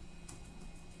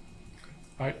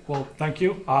 All right, well, thank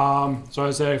you. So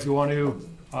as I say, if you want to,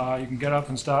 you can get up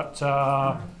and start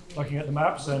looking at the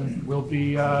maps, and we'll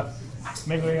be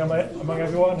mingling among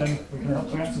everyone, and we can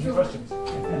help to answer some questions.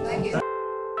 Thank you.